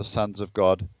between the sons of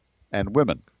God and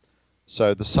women.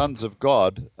 So the sons of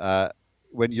God,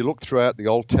 when you look throughout the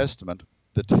Old Testament,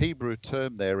 the Hebrew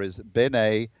term there is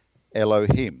B'nai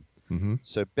Elohim. Mm-hmm.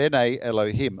 So B'nai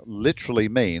Elohim literally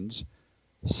means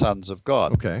sons of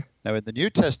God. Okay. Now, in the New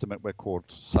Testament, we're called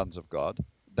sons of God.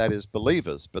 That is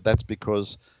believers, but that's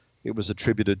because it was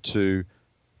attributed to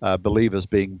believers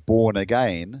being born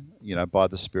again, by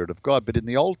the Spirit of God. But in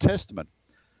the Old Testament,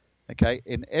 okay,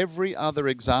 in every other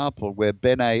example where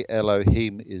B'nai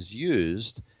Elohim is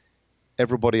used,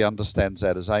 everybody understands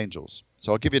that as angels.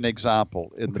 So I'll give you an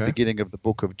example. In the beginning of the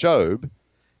book of Job,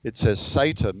 it says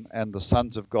Satan and the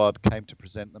sons of God came to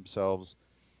present themselves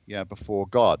before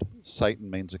God. Satan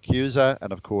means accuser,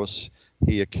 and of course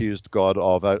he accused God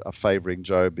of favoring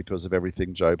Job because of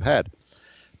everything Job had.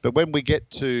 But when we get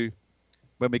to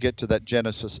that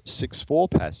Genesis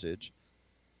 6:4 passage,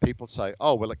 people say,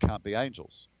 oh, well, it can't be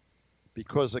angels.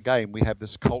 Because, again, we have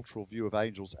this cultural view of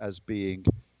angels as being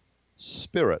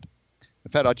spirit.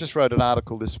 In fact, I just wrote an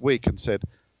article this week and said,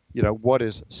 what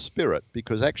is spirit?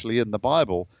 Because actually in the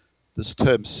Bible, this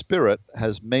term spirit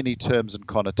has many terms and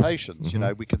connotations.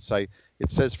 Mm-hmm. We can say, it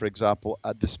says, for example,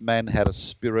 this man had a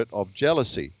spirit of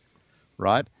jealousy,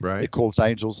 right? Right. It calls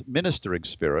angels ministering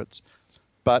spirits.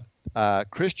 But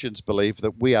Christians believe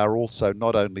that we are also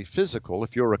not only physical.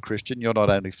 If you're a Christian, you're not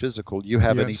only physical, you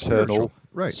have an eternal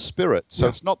spirit. So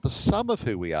it's not the sum of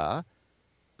who we are,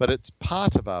 but it's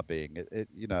part of our being.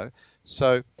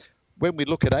 So when we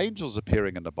look at angels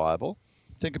appearing in the Bible,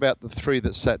 think about the three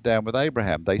that sat down with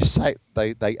Abraham. They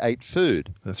ate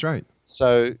food. That's right.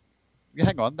 So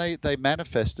hang on, they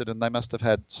manifested, and they must have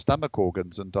had stomach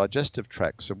organs and digestive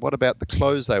tracts. And what about the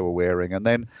clothes they were wearing? And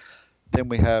then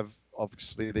we have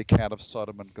obviously the account of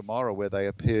Sodom and Gomorrah, where they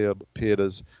appeared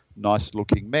as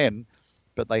nice-looking men,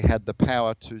 but they had the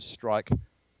power to strike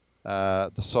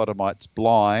the Sodomites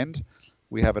blind.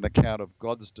 We have an account of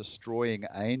God's destroying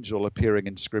angel appearing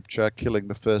in Scripture, killing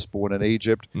the firstborn in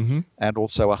Egypt, and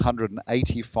also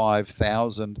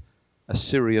 185,000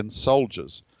 Assyrian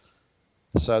soldiers.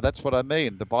 So that's what I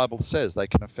mean. The Bible says they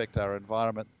can affect our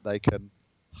environment, they can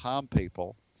harm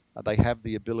people, and they have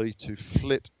the ability to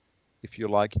flit, if you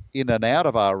like, in and out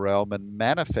of our realm and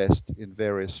manifest in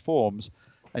various forms.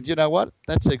 And you know what?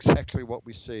 That's exactly what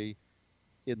we see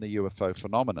in the UFO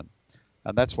phenomenon.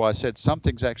 And that's why I said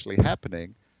something's actually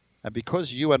happening. And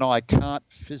because you and I can't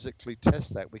physically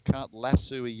test that, we can't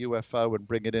lasso a UFO and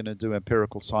bring it in and do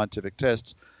empirical scientific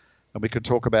tests. And we can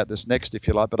talk about this next if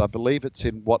you like, but I believe it's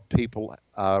in what people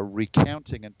are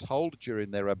recounting and told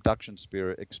during their abduction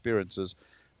experiences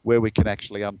where we can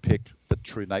actually unpick the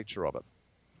true nature of it.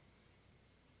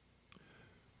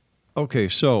 Okay,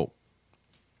 so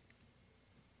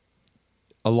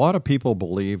a lot of people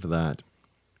believe that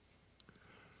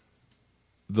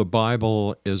the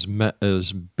Bible is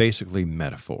basically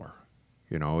metaphor.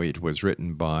 You know, it was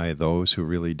written by those who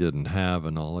really didn't have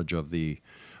a knowledge of the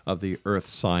earth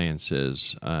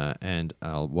sciences and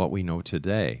what we know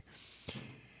today.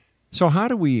 So how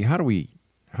do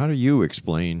you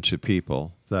explain to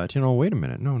people that, wait a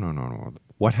minute, no,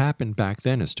 what happened back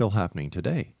then is still happening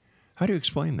today? How do you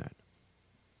explain that?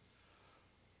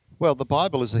 Well, the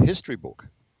Bible is a history book.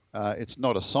 It's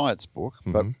not a science book,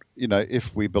 but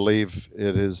if we believe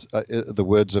it is the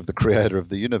words of the creator of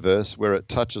the universe, where it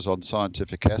touches on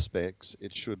scientific aspects,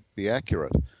 it should be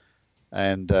accurate.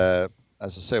 And as I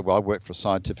said, I work for a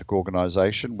scientific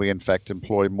organization. We, in fact,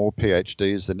 employ more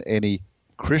PhDs than any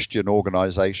Christian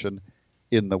organization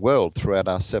in the world throughout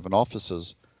our 7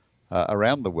 offices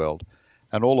around the world.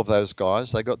 And all of those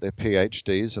guys, they got their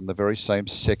PhDs in the very same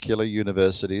secular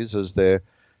universities as their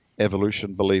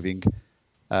evolution-believing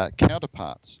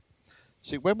counterparts.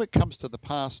 See, when it comes to the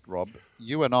past, Rob,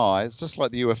 you and I, it's just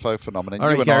like the UFO phenomenon. All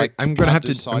right, Gary, I'm going to have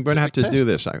to do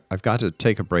this. tests. I've got to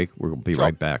take a break. We'll be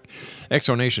right back.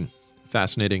 Exonation,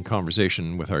 fascinating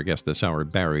conversation with our guest this hour,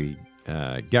 Gary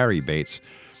Bates,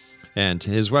 and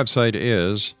his website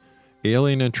is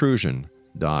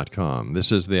alienintrusion.com.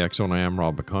 This is the X Zone. I am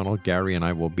Rob McConnell. Gary and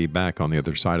I will be back on the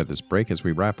other side of this break as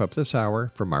we wrap up this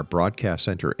hour from our broadcast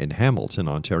center in Hamilton,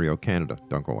 Ontario, Canada.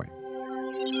 Don't go away.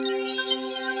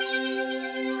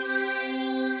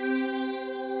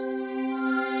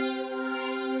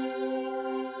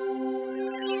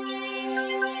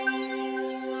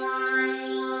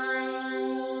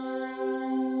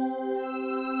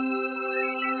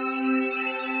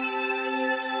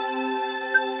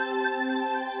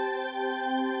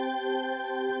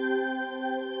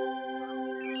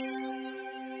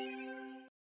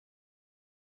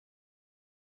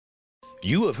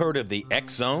 You have heard of the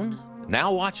X Zone?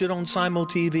 Now watch it on Simul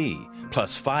TV,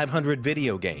 plus 500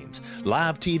 video games,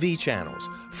 live TV channels,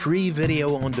 free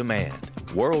video on demand,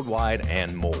 worldwide,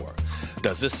 and more.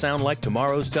 Does this sound like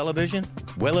tomorrow's television?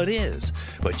 Well, it is,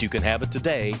 but you can have it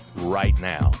today, right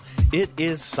now. It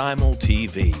is Simul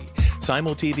TV.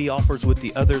 Simul TV offers what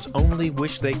the others only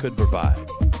wish they could provide.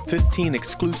 15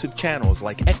 exclusive channels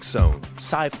like X Zone,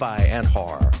 sci-fi, and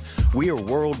horror. We are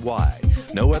worldwide.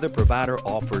 No other provider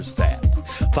offers that.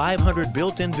 500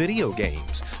 built-in video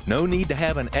games. No need to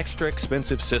have an extra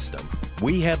expensive system.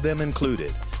 We have them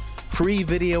included. Free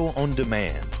video on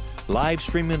demand. Live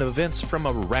streaming events from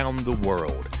around the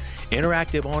world.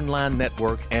 Interactive online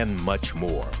network, and much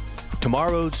more.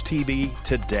 Tomorrow's TV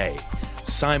today.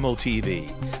 Simul TV.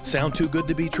 Sound too good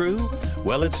to be true?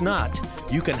 Well, it's not.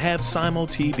 You can have Simul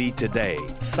TV today.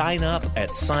 Sign up at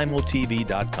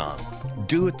simultv.com.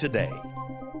 Do it today.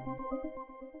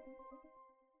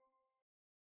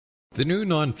 The new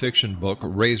nonfiction book,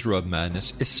 Razor of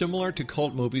Madness, is similar to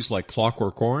cult movies like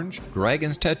Clockwork Orange,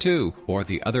 Dragon's Tattoo, or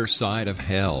The Other Side of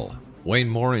Hell. Wayne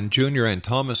Morin Jr. and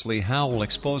Thomas Lee Howell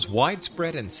expose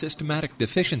widespread and systematic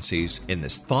deficiencies in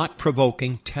this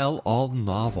thought-provoking tell-all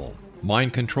novel.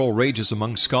 Mind control rages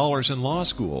among scholars in law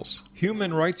schools.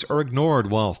 Human rights are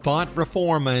ignored while thought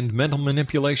reform and mental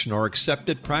manipulation are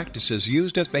accepted practices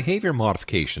used as behavior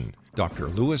modification. Dr.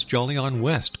 Louis Jolyon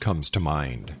West comes to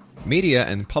mind. Media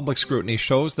and public scrutiny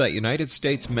shows that United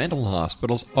States mental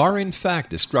hospitals are in fact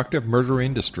destructive murder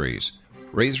industries.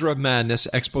 Razor of Madness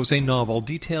expose novel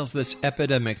details this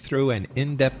epidemic through an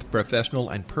in-depth professional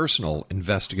and personal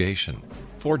investigation.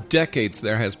 For decades,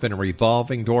 there has been a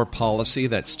revolving door policy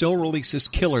that still releases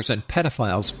killers and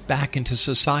pedophiles back into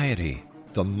society.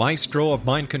 The maestro of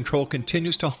mind control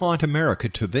continues to haunt America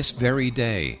to this very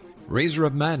day. Razor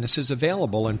of Madness is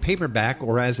available in paperback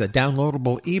or as a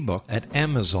downloadable ebook at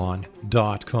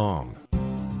Amazon.com.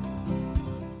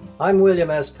 I'm William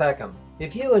S. Peckham.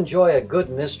 If you enjoy a good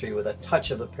mystery with a touch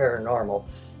of the paranormal,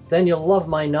 then you'll love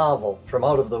my novel, From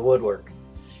Out of the Woodwork.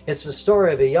 It's the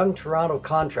story of a young Toronto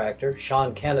contractor,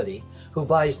 Sean Kennedy, who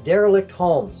buys derelict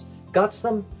homes, guts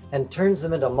them, and turns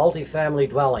them into multi-family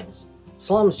dwellings.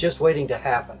 Slums just waiting to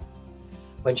happen.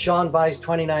 When Sean buys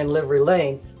 29 Livery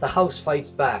Lane, the house fights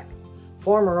back.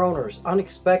 Former owners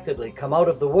unexpectedly come out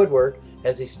of the woodwork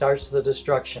as he starts the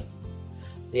destruction.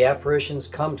 The apparitions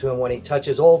come to him when he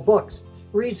touches old books,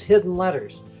 reads hidden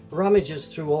letters, rummages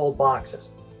through old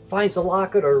boxes, finds a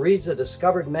locket, or reads a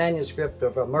discovered manuscript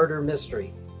of a murder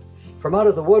mystery. From Out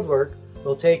of the Woodwork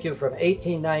will take you from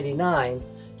 1899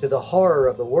 to the horror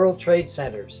of the World Trade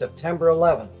Center, September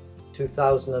 11,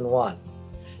 2001.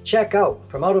 Check out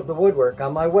From Out of the Woodwork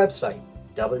on my website,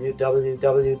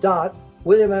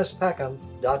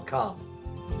 www.williamspeckham.com.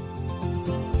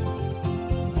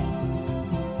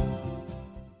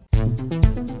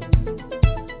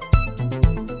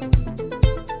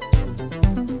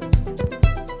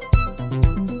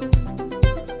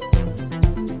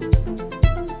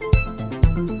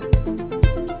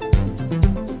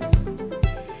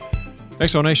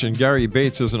 Exonation. Gary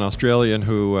Bates is an Australian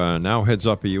who now heads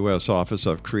up a U.S. office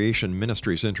of Creation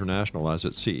Ministries International as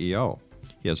its CEO.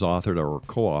 He has authored or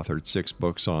co-authored 6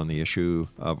 books on the issue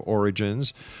of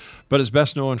origins, but is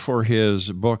best known for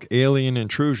his book Alien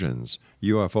Intrusions,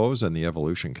 UFOs and the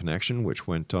Evolution Connection, which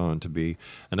went on to be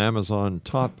an Amazon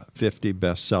top 50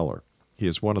 bestseller. He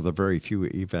is one of the very few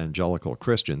evangelical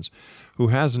Christians who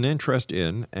has an interest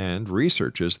in and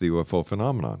researches the UFO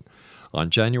phenomenon. On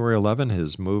January 11,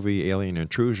 his movie Alien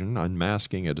Intrusion,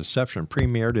 Unmasking a Deception,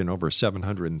 premiered in over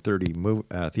 730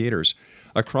 theaters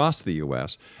across the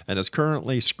U.S. and is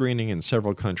currently screening in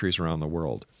several countries around the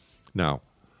world. Now,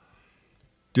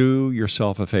 do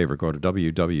yourself a favor. Go to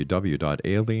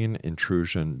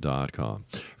www.alienintrusion.com.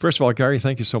 First of all, Gary,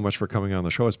 thank you so much for coming on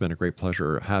the show. It's been a great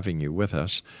pleasure having you with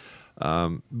us.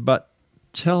 But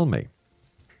tell me,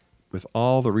 with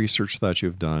all the research that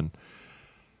you've done,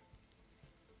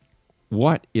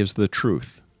 what is the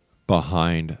truth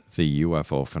behind the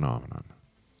UFO phenomenon?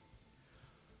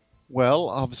 Well,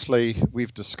 obviously,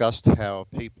 we've discussed how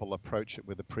people approach it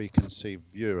with a preconceived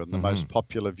view, and the most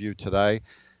popular view today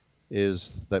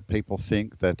is that people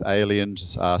think that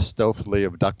aliens are stealthily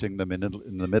abducting them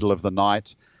in the middle of the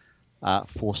night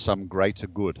for some greater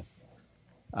good.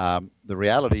 The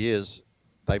reality is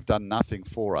they've done nothing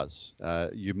for us.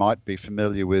 You might be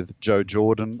familiar with Joe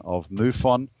Jordan of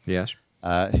MUFON. Yes.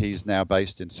 He's now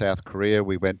based in South Korea.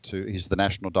 He's the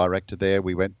national director there.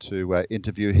 We went to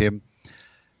interview him.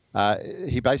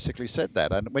 He basically said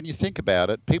that. And when you think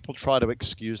about it, people try to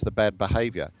excuse the bad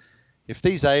behavior. If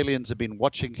these aliens have been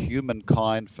watching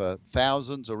humankind for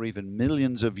thousands or even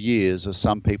millions of years, as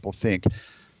some people think,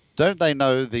 don't they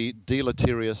know the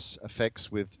deleterious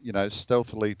effects with,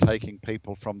 stealthily taking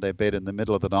people from their bed in the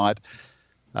middle of the night,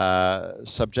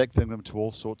 subjecting them to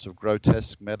all sorts of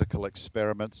grotesque medical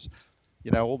experiments?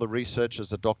 All the researchers,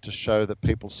 the doctors show that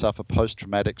people suffer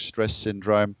post-traumatic stress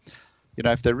syndrome.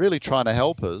 If they're really trying to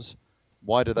help us,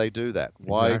 why do they do that?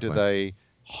 Why do they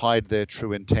hide their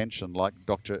true intention, like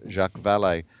Dr. Jacques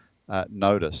Vallée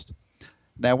noticed?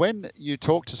 Now, when you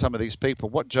talk to some of these people,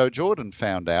 what Joe Jordan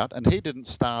found out, and he didn't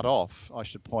start off, I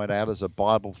should point out, as a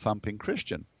Bible-thumping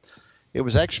Christian. It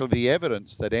was actually the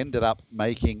evidence that ended up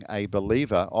making a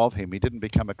believer of him. He didn't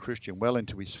become a Christian well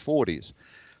into his 40s.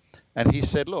 And he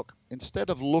said, look, instead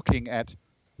of looking at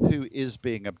who is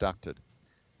being abducted,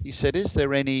 he said, is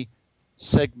there any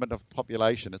segment of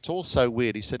population? It's all so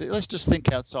weird. He said, let's just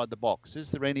think outside the box.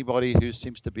 Is there anybody who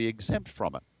seems to be exempt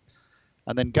from it?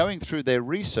 And then going through their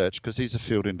research, because he's a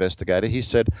field investigator, he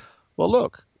said, well,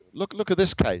 look at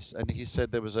this case. And he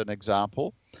said there was an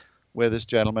example where this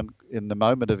gentleman, in the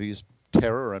moment of his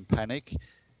terror and panic,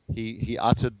 he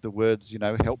uttered the words,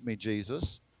 help me,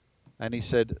 Jesus. And he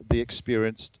said the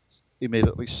experience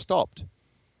immediately stopped.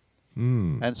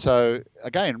 And so,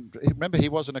 again, remember, he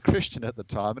wasn't a Christian at the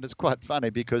time, and it's quite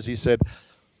funny because he said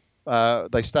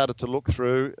they started to look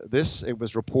through this. It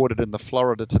was reported in the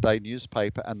Florida Today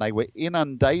newspaper, and they were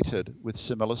inundated with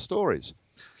similar stories.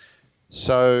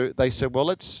 So they said, well,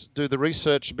 let's do the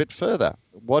research a bit further.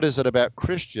 What is it about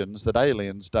Christians that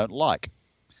aliens don't like?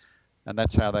 And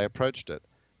that's how they approached it.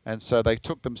 And so they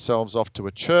took themselves off to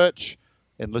a church,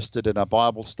 enlisted in a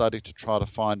Bible study to try to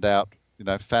find out,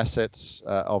 facets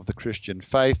of the Christian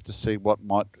faith to see what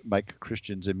might make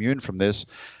Christians immune from this.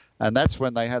 And that's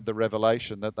when they had the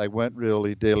revelation that they weren't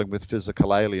really dealing with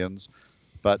physical aliens,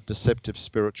 but deceptive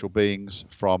spiritual beings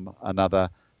from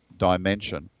another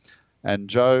dimension. And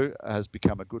Joe has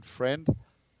become a good friend.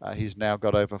 He's now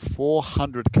got over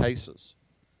 400 cases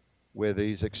where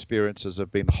these experiences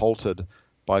have been halted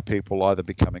by people either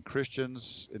becoming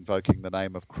Christians, invoking the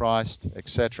name of Christ,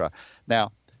 etc.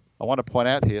 Now, I want to point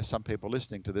out here, some people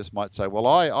listening to this might say, well,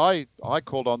 I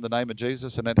called on the name of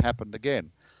Jesus and it happened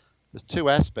again. There's two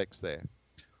aspects there.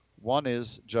 One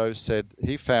is, Joe said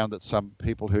he found that some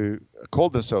people who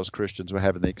called themselves Christians were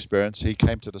having the experience. He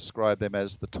came to describe them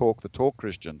as the talk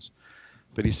Christians.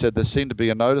 But he said there seemed to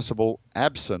be a noticeable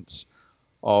absence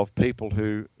of people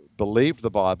who believed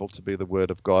the Bible to be the Word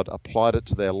of God, applied it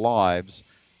to their lives,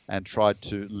 and tried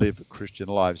to live Christian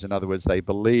lives. In other words, they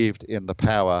believed in the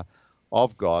power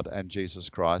of God and Jesus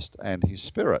Christ and His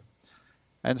Spirit.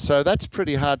 And so that's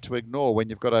pretty hard to ignore when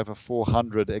you've got over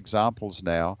 400 examples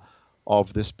now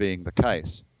of this being the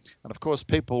case. And of course,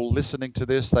 people listening to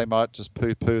this, they might just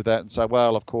poo-poo that and say,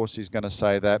 well, of course he's going to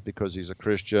say that because he's a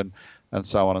Christian, and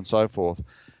so on and so forth.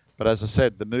 But as I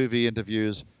said, the movie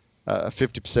interviews,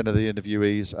 50% of the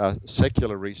interviewees are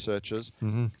secular researchers,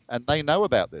 and they know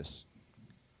about this.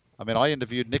 I mean, I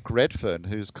interviewed Nick Redfern,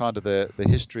 who's kind of the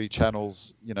History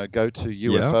Channel's, go-to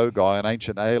UFO guy on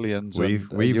ancient aliens and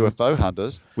UFO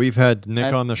hunters. We've had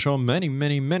Nick on the show many,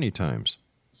 many, many times.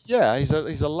 Yeah,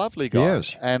 he's a lovely guy.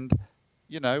 Yes. And,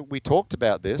 we talked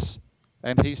about this,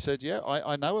 and he said, yeah,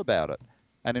 I know about it.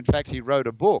 And in fact, he wrote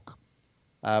a book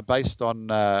based on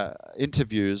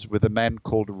interviews with a man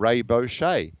called Ray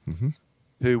Boucher,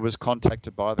 who was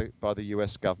contacted by the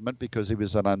U.S. government because he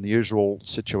was in an unusual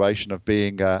situation of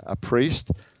being a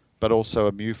priest, but also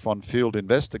a MUFON field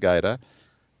investigator.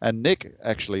 And Nick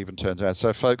actually even turns out.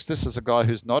 So, folks, this is a guy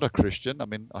who's not a Christian. I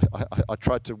mean, I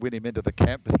tried to win him into the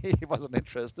camp, but he wasn't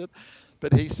interested.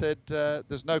 But he said,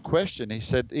 there's no question. He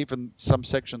said even some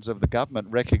sections of the government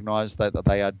recognize that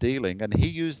they are dealing, and he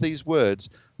used these words,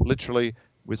 literally,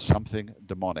 with something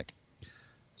demonic.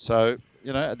 So,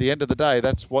 at the end of the day,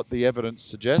 that's what the evidence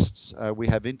suggests. We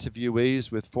have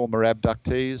interviewees with former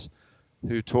abductees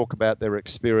who talk about their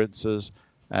experiences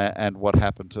and what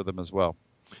happened to them as well.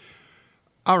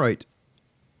 All right.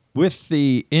 With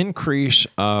the increase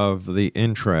of the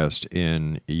interest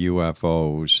in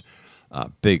UFOs,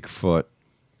 Bigfoot,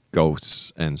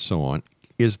 ghosts, and so on,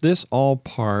 is this all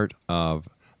part of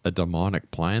a demonic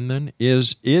plan then?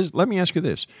 Let me ask you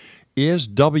this. Is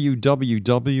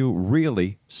WWW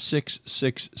really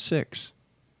 666?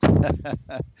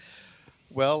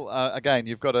 Well, again,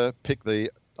 you've got to pick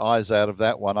the eyes out of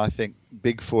that one. I think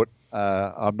Bigfoot.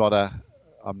 I'm not a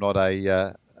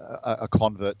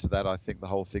convert to that. I think the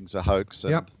whole thing's a hoax,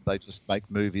 and they just make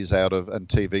movies out of and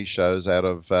TV shows out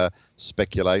of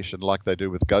speculation, like they do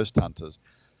with ghost hunters.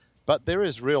 But there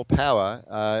is real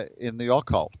power in the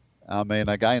occult. I mean,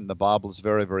 again, the Bible is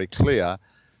very, very clear.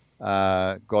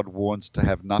 God warns to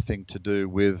have nothing to do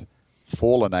with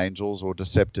fallen angels or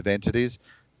deceptive entities.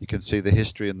 You can see the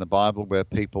history in the Bible where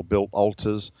people built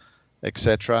altars,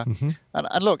 etc.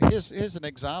 And look, here's an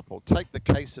example. Take the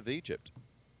case of Egypt.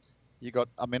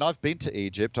 I've been to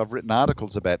Egypt. I've written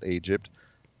articles about Egypt.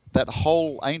 That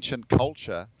whole ancient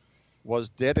culture was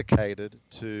dedicated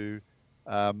to,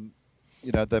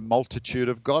 the multitude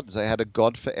of gods. They had a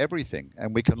god for everything.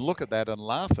 And we can look at that and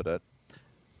laugh at it.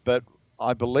 But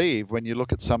I believe when you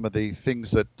look at some of the things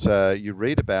that you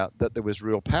read about, that there was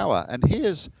real power. And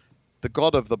here's the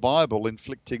God of the Bible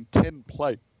inflicting 10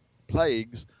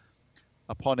 plagues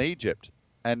upon Egypt.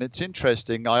 And it's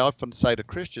interesting, I often say to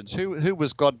Christians, who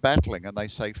was God battling? And they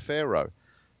say Pharaoh.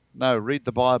 No, read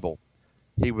the Bible.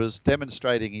 He was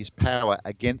demonstrating his power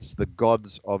against the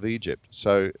gods of Egypt.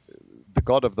 So the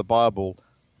God of the Bible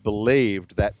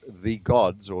believed that the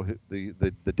gods, or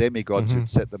the demigods who'd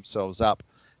set themselves up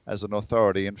as an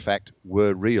authority, in fact,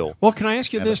 were real. Well, can I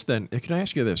ask you this then? Can I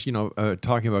ask you this?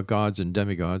 Talking about gods and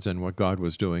demigods and what God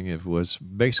was doing, it was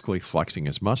basically flexing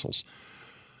his muscles.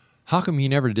 How come he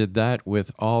never did that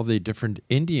with all the different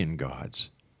Indian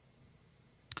gods?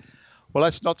 Well,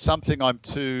 that's not something I'm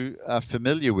too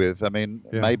familiar with. I mean,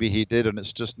 maybe he did, and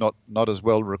it's just not as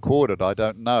well recorded. I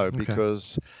don't know,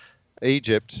 because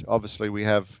Egypt, obviously, we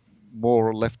have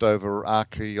more leftover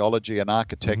archaeology and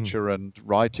architecture and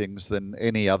writings than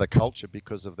any other culture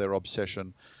because of their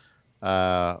obsession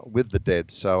with the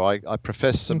dead. So I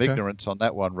profess some ignorance on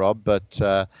that one, Rob, but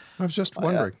I was just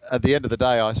wondering. At the end of the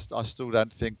day, I still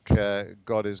don't think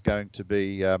God is going to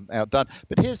be outdone.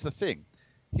 But here's the thing.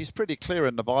 he's pretty clear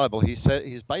in the Bible. He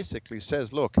basically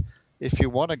says, look, if you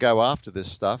want to go after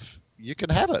this stuff, you can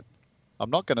have it. I'm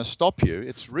not going to stop you.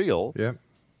 It's real. Yeah.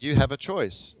 You have a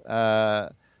choice. I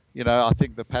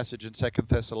think the passage in 2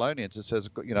 Thessalonians, it says,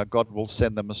 God will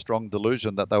send them a strong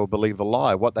delusion that they will believe a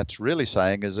lie. What that's really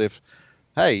saying is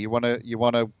hey, you want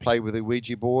to play with the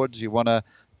Ouija boards, you want to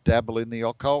dabble in the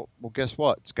occult, well, guess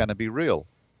what? It's going to be real.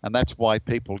 And that's why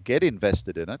people get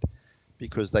invested in it,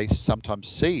 because they sometimes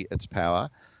see its power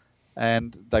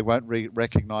and they won't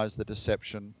recognize the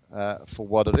deception for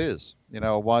what it is.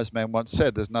 A wise man once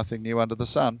said, there's nothing new under the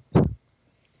sun.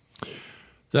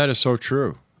 That is so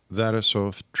true. That is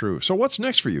so true. So what's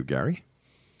next for you, Gary?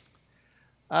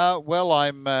 Well,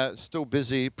 I'm still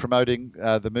busy promoting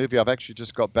the movie. I've actually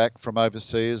just got back from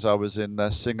overseas. I was in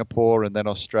Singapore and then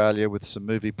Australia with some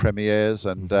movie premieres,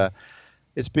 and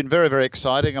it's been very, very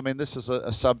exciting. I mean, this is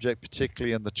a subject,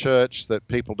 particularly in the church, that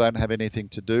people don't have anything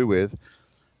to do with.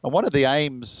 And one of the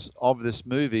aims of this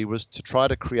movie was to try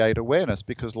to create awareness,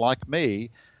 because like me,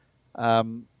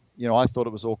 I thought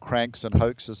it was all cranks and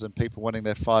hoaxes and people wanting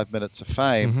their 5 minutes of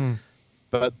fame. Mm-hmm.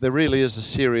 But there really is a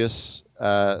serious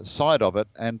side of it,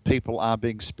 and people are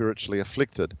being spiritually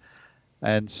afflicted.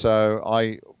 And so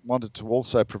I wanted to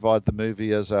also provide the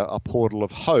movie as a portal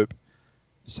of hope,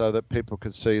 so that people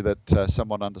could see that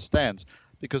someone understands.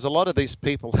 Because a lot of these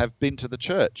people have been to the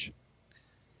church.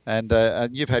 And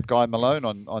you've had Guy Malone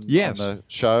on the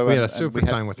show. We had a super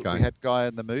time with Guy. We had Guy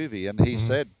in the movie, and he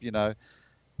said,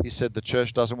 he said the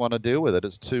church doesn't want to deal with it.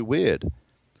 It's too weird.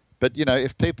 But,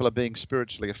 if people are being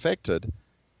spiritually affected,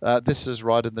 this is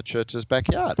right in the church's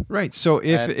backyard. Right. So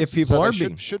if people are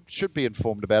being... should be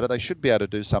informed about it. They should be able to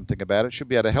do something about it. Should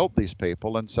be able to help these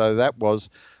people. And so that was,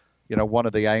 one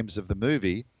of the aims of the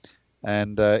movie.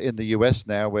 And in the US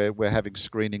now, we're having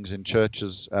screenings in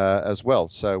churches as well.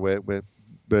 So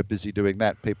we're busy doing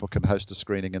that. People can host a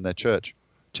screening in their church.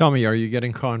 Tell me, are you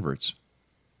getting converts?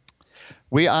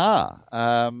 We are.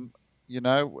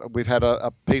 We've had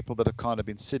people that have kind of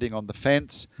been sitting on the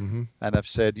fence and have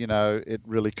said, it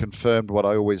really confirmed what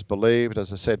I always believed.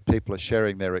 As I said, people are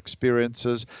sharing their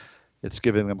experiences. It's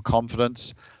giving them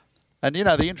confidence. And,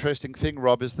 the interesting thing,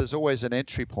 Rob, is there's always an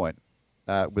entry point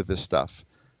with this stuff.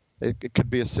 It could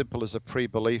be as simple as a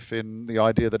pre-belief in the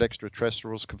idea that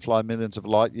extraterrestrials can fly millions of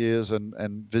light years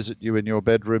and visit you in your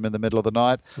bedroom in the middle of the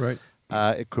night. Right.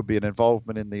 It could be an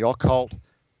involvement in the occult.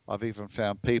 I've even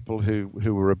found people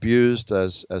who were abused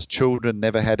as children,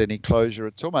 never had any closure.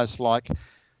 It's almost like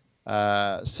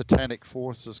satanic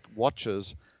forces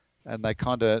watchers, and they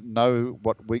kind of know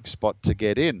what weak spot to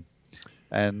get in.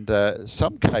 And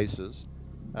some cases,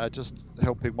 just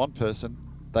helping one person,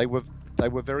 they were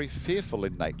very fearful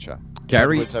in nature.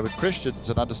 Gary, in other words, they were Christians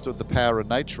and understood the power and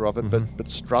nature of it, but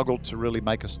struggled to really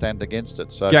make a stand against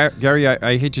it. So, Gary,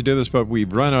 I hate to do this, but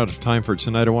we've run out of time for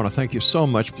tonight. I want to thank you so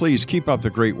much. Please keep up the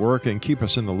great work and keep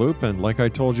us in the loop. And like I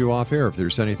told you off air, if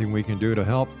there's anything we can do to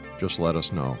help, just let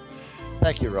us know.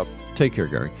 Thank you, Rob. Take care,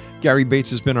 Gary. Gary Bates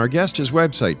has been our guest. His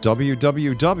website,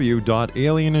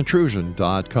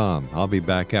 www.alienintrusion.com. I'll be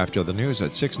back after the news at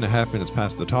 6.5 minutes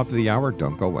past the top of the hour.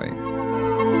 Don't go away.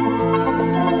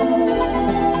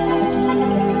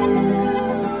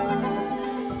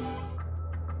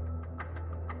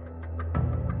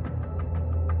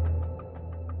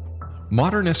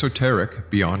 Modern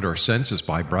Esoteric, Beyond Our Senses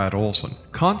by Brad Olson,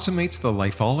 consummates the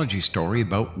lifeology story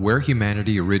about where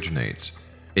humanity originates.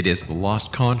 It is the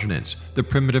lost continents, the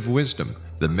primitive wisdom,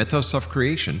 the mythos of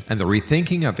creation, and the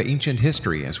rethinking of ancient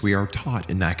history as we are taught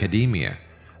in academia.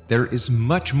 There is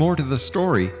much more to the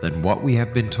story than what we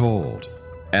have been told.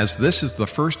 As this is the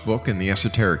first book in the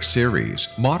Esoteric series,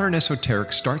 Modern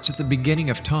Esoteric starts at the beginning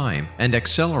of time and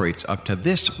accelerates up to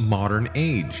this modern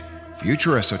age.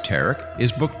 Future Esoteric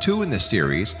is book 2 in the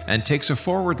series and takes a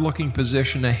forward-looking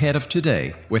position ahead of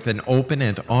today with an open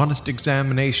and honest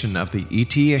examination of the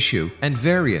ET issue and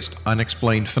various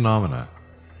unexplained phenomena.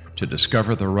 To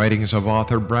discover the writings of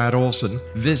author Brad Olson,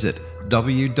 visit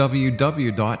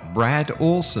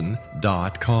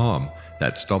www.bradolson.com.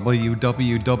 That's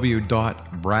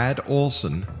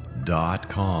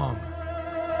www.bradolson.com.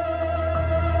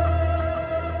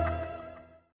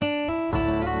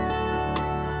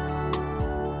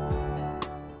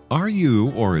 Are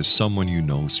you or is someone you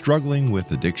know struggling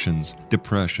with addictions,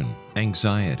 depression,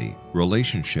 anxiety,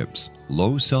 relationships,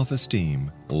 low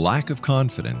self-esteem, lack of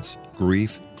confidence,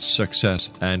 grief, success,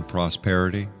 and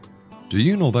prosperity? Do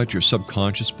you know that your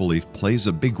subconscious belief plays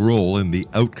a big role in the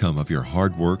outcome of your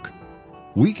hard work?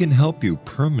 We can help you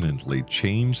permanently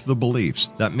change the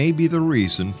beliefs that may be the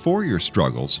reason for your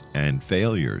struggles and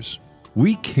failures.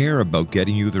 We care about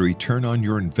getting you the return on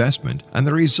your investment and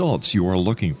the results you are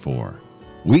looking for.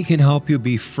 We can help you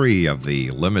be free of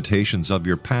the limitations of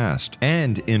your past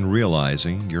and in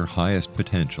realizing your highest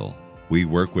potential. We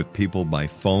work with people by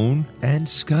phone and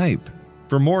Skype.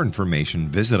 For more information,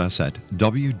 visit us at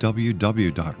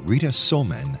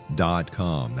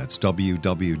www.ritasoman.com. That's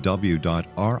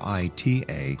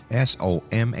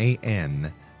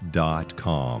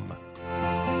www.ritasoman.com.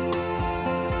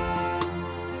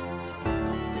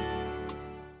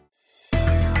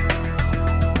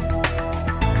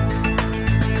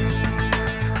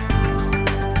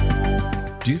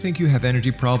 Do you think you have energy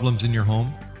problems in your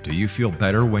home? Do you feel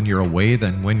better when you're away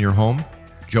than when you're home?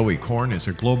 Joey Korn is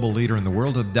a global leader in the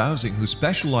world of dowsing who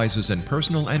specializes in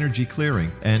personal energy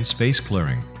clearing and space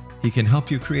clearing. He can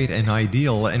help you create an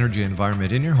ideal energy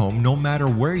environment in your home no matter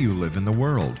where you live in the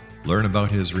world. Learn about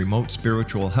his remote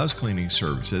spiritual house cleaning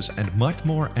services and much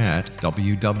more at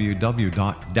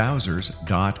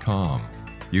www.dowsers.com.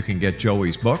 You can get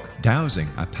Joey's book, Dowsing,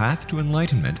 A Path to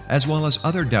Enlightenment, as well as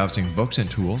other dowsing books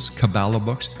and tools, Kabbalah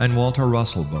books, and Walter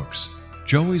Russell books.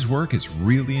 Joey's work is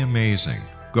really amazing.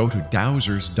 Go to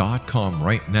dowsers.com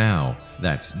right now.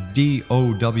 That's DOWSERS.com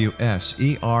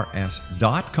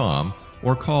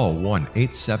or call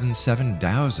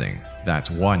 1-877-DOWSING. That's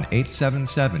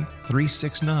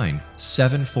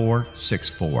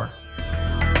 1-877-369-7464.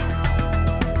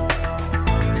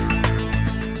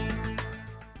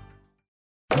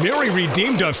 Mary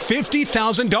redeemed a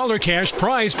 $50,000 cash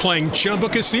prize playing Chumba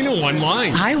Casino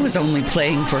online. I was only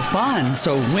playing for fun,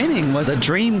 so winning was a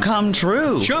dream come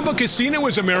true. Chumba Casino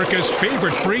is America's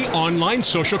favorite free online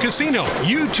social casino.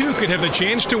 You too could have the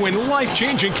chance to win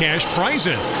life-changing cash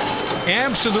prizes.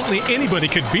 Absolutely anybody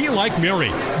could be like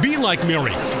Mary. Be like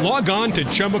Mary. Log on to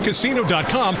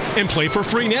ChumbaCasino.com and play for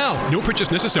free now. No purchase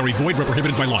necessary. Void where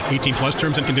prohibited by law. 18 plus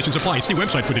terms and conditions apply. See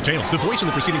website for details. The voice in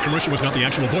the preceding commercial was not the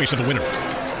actual voice of the winner.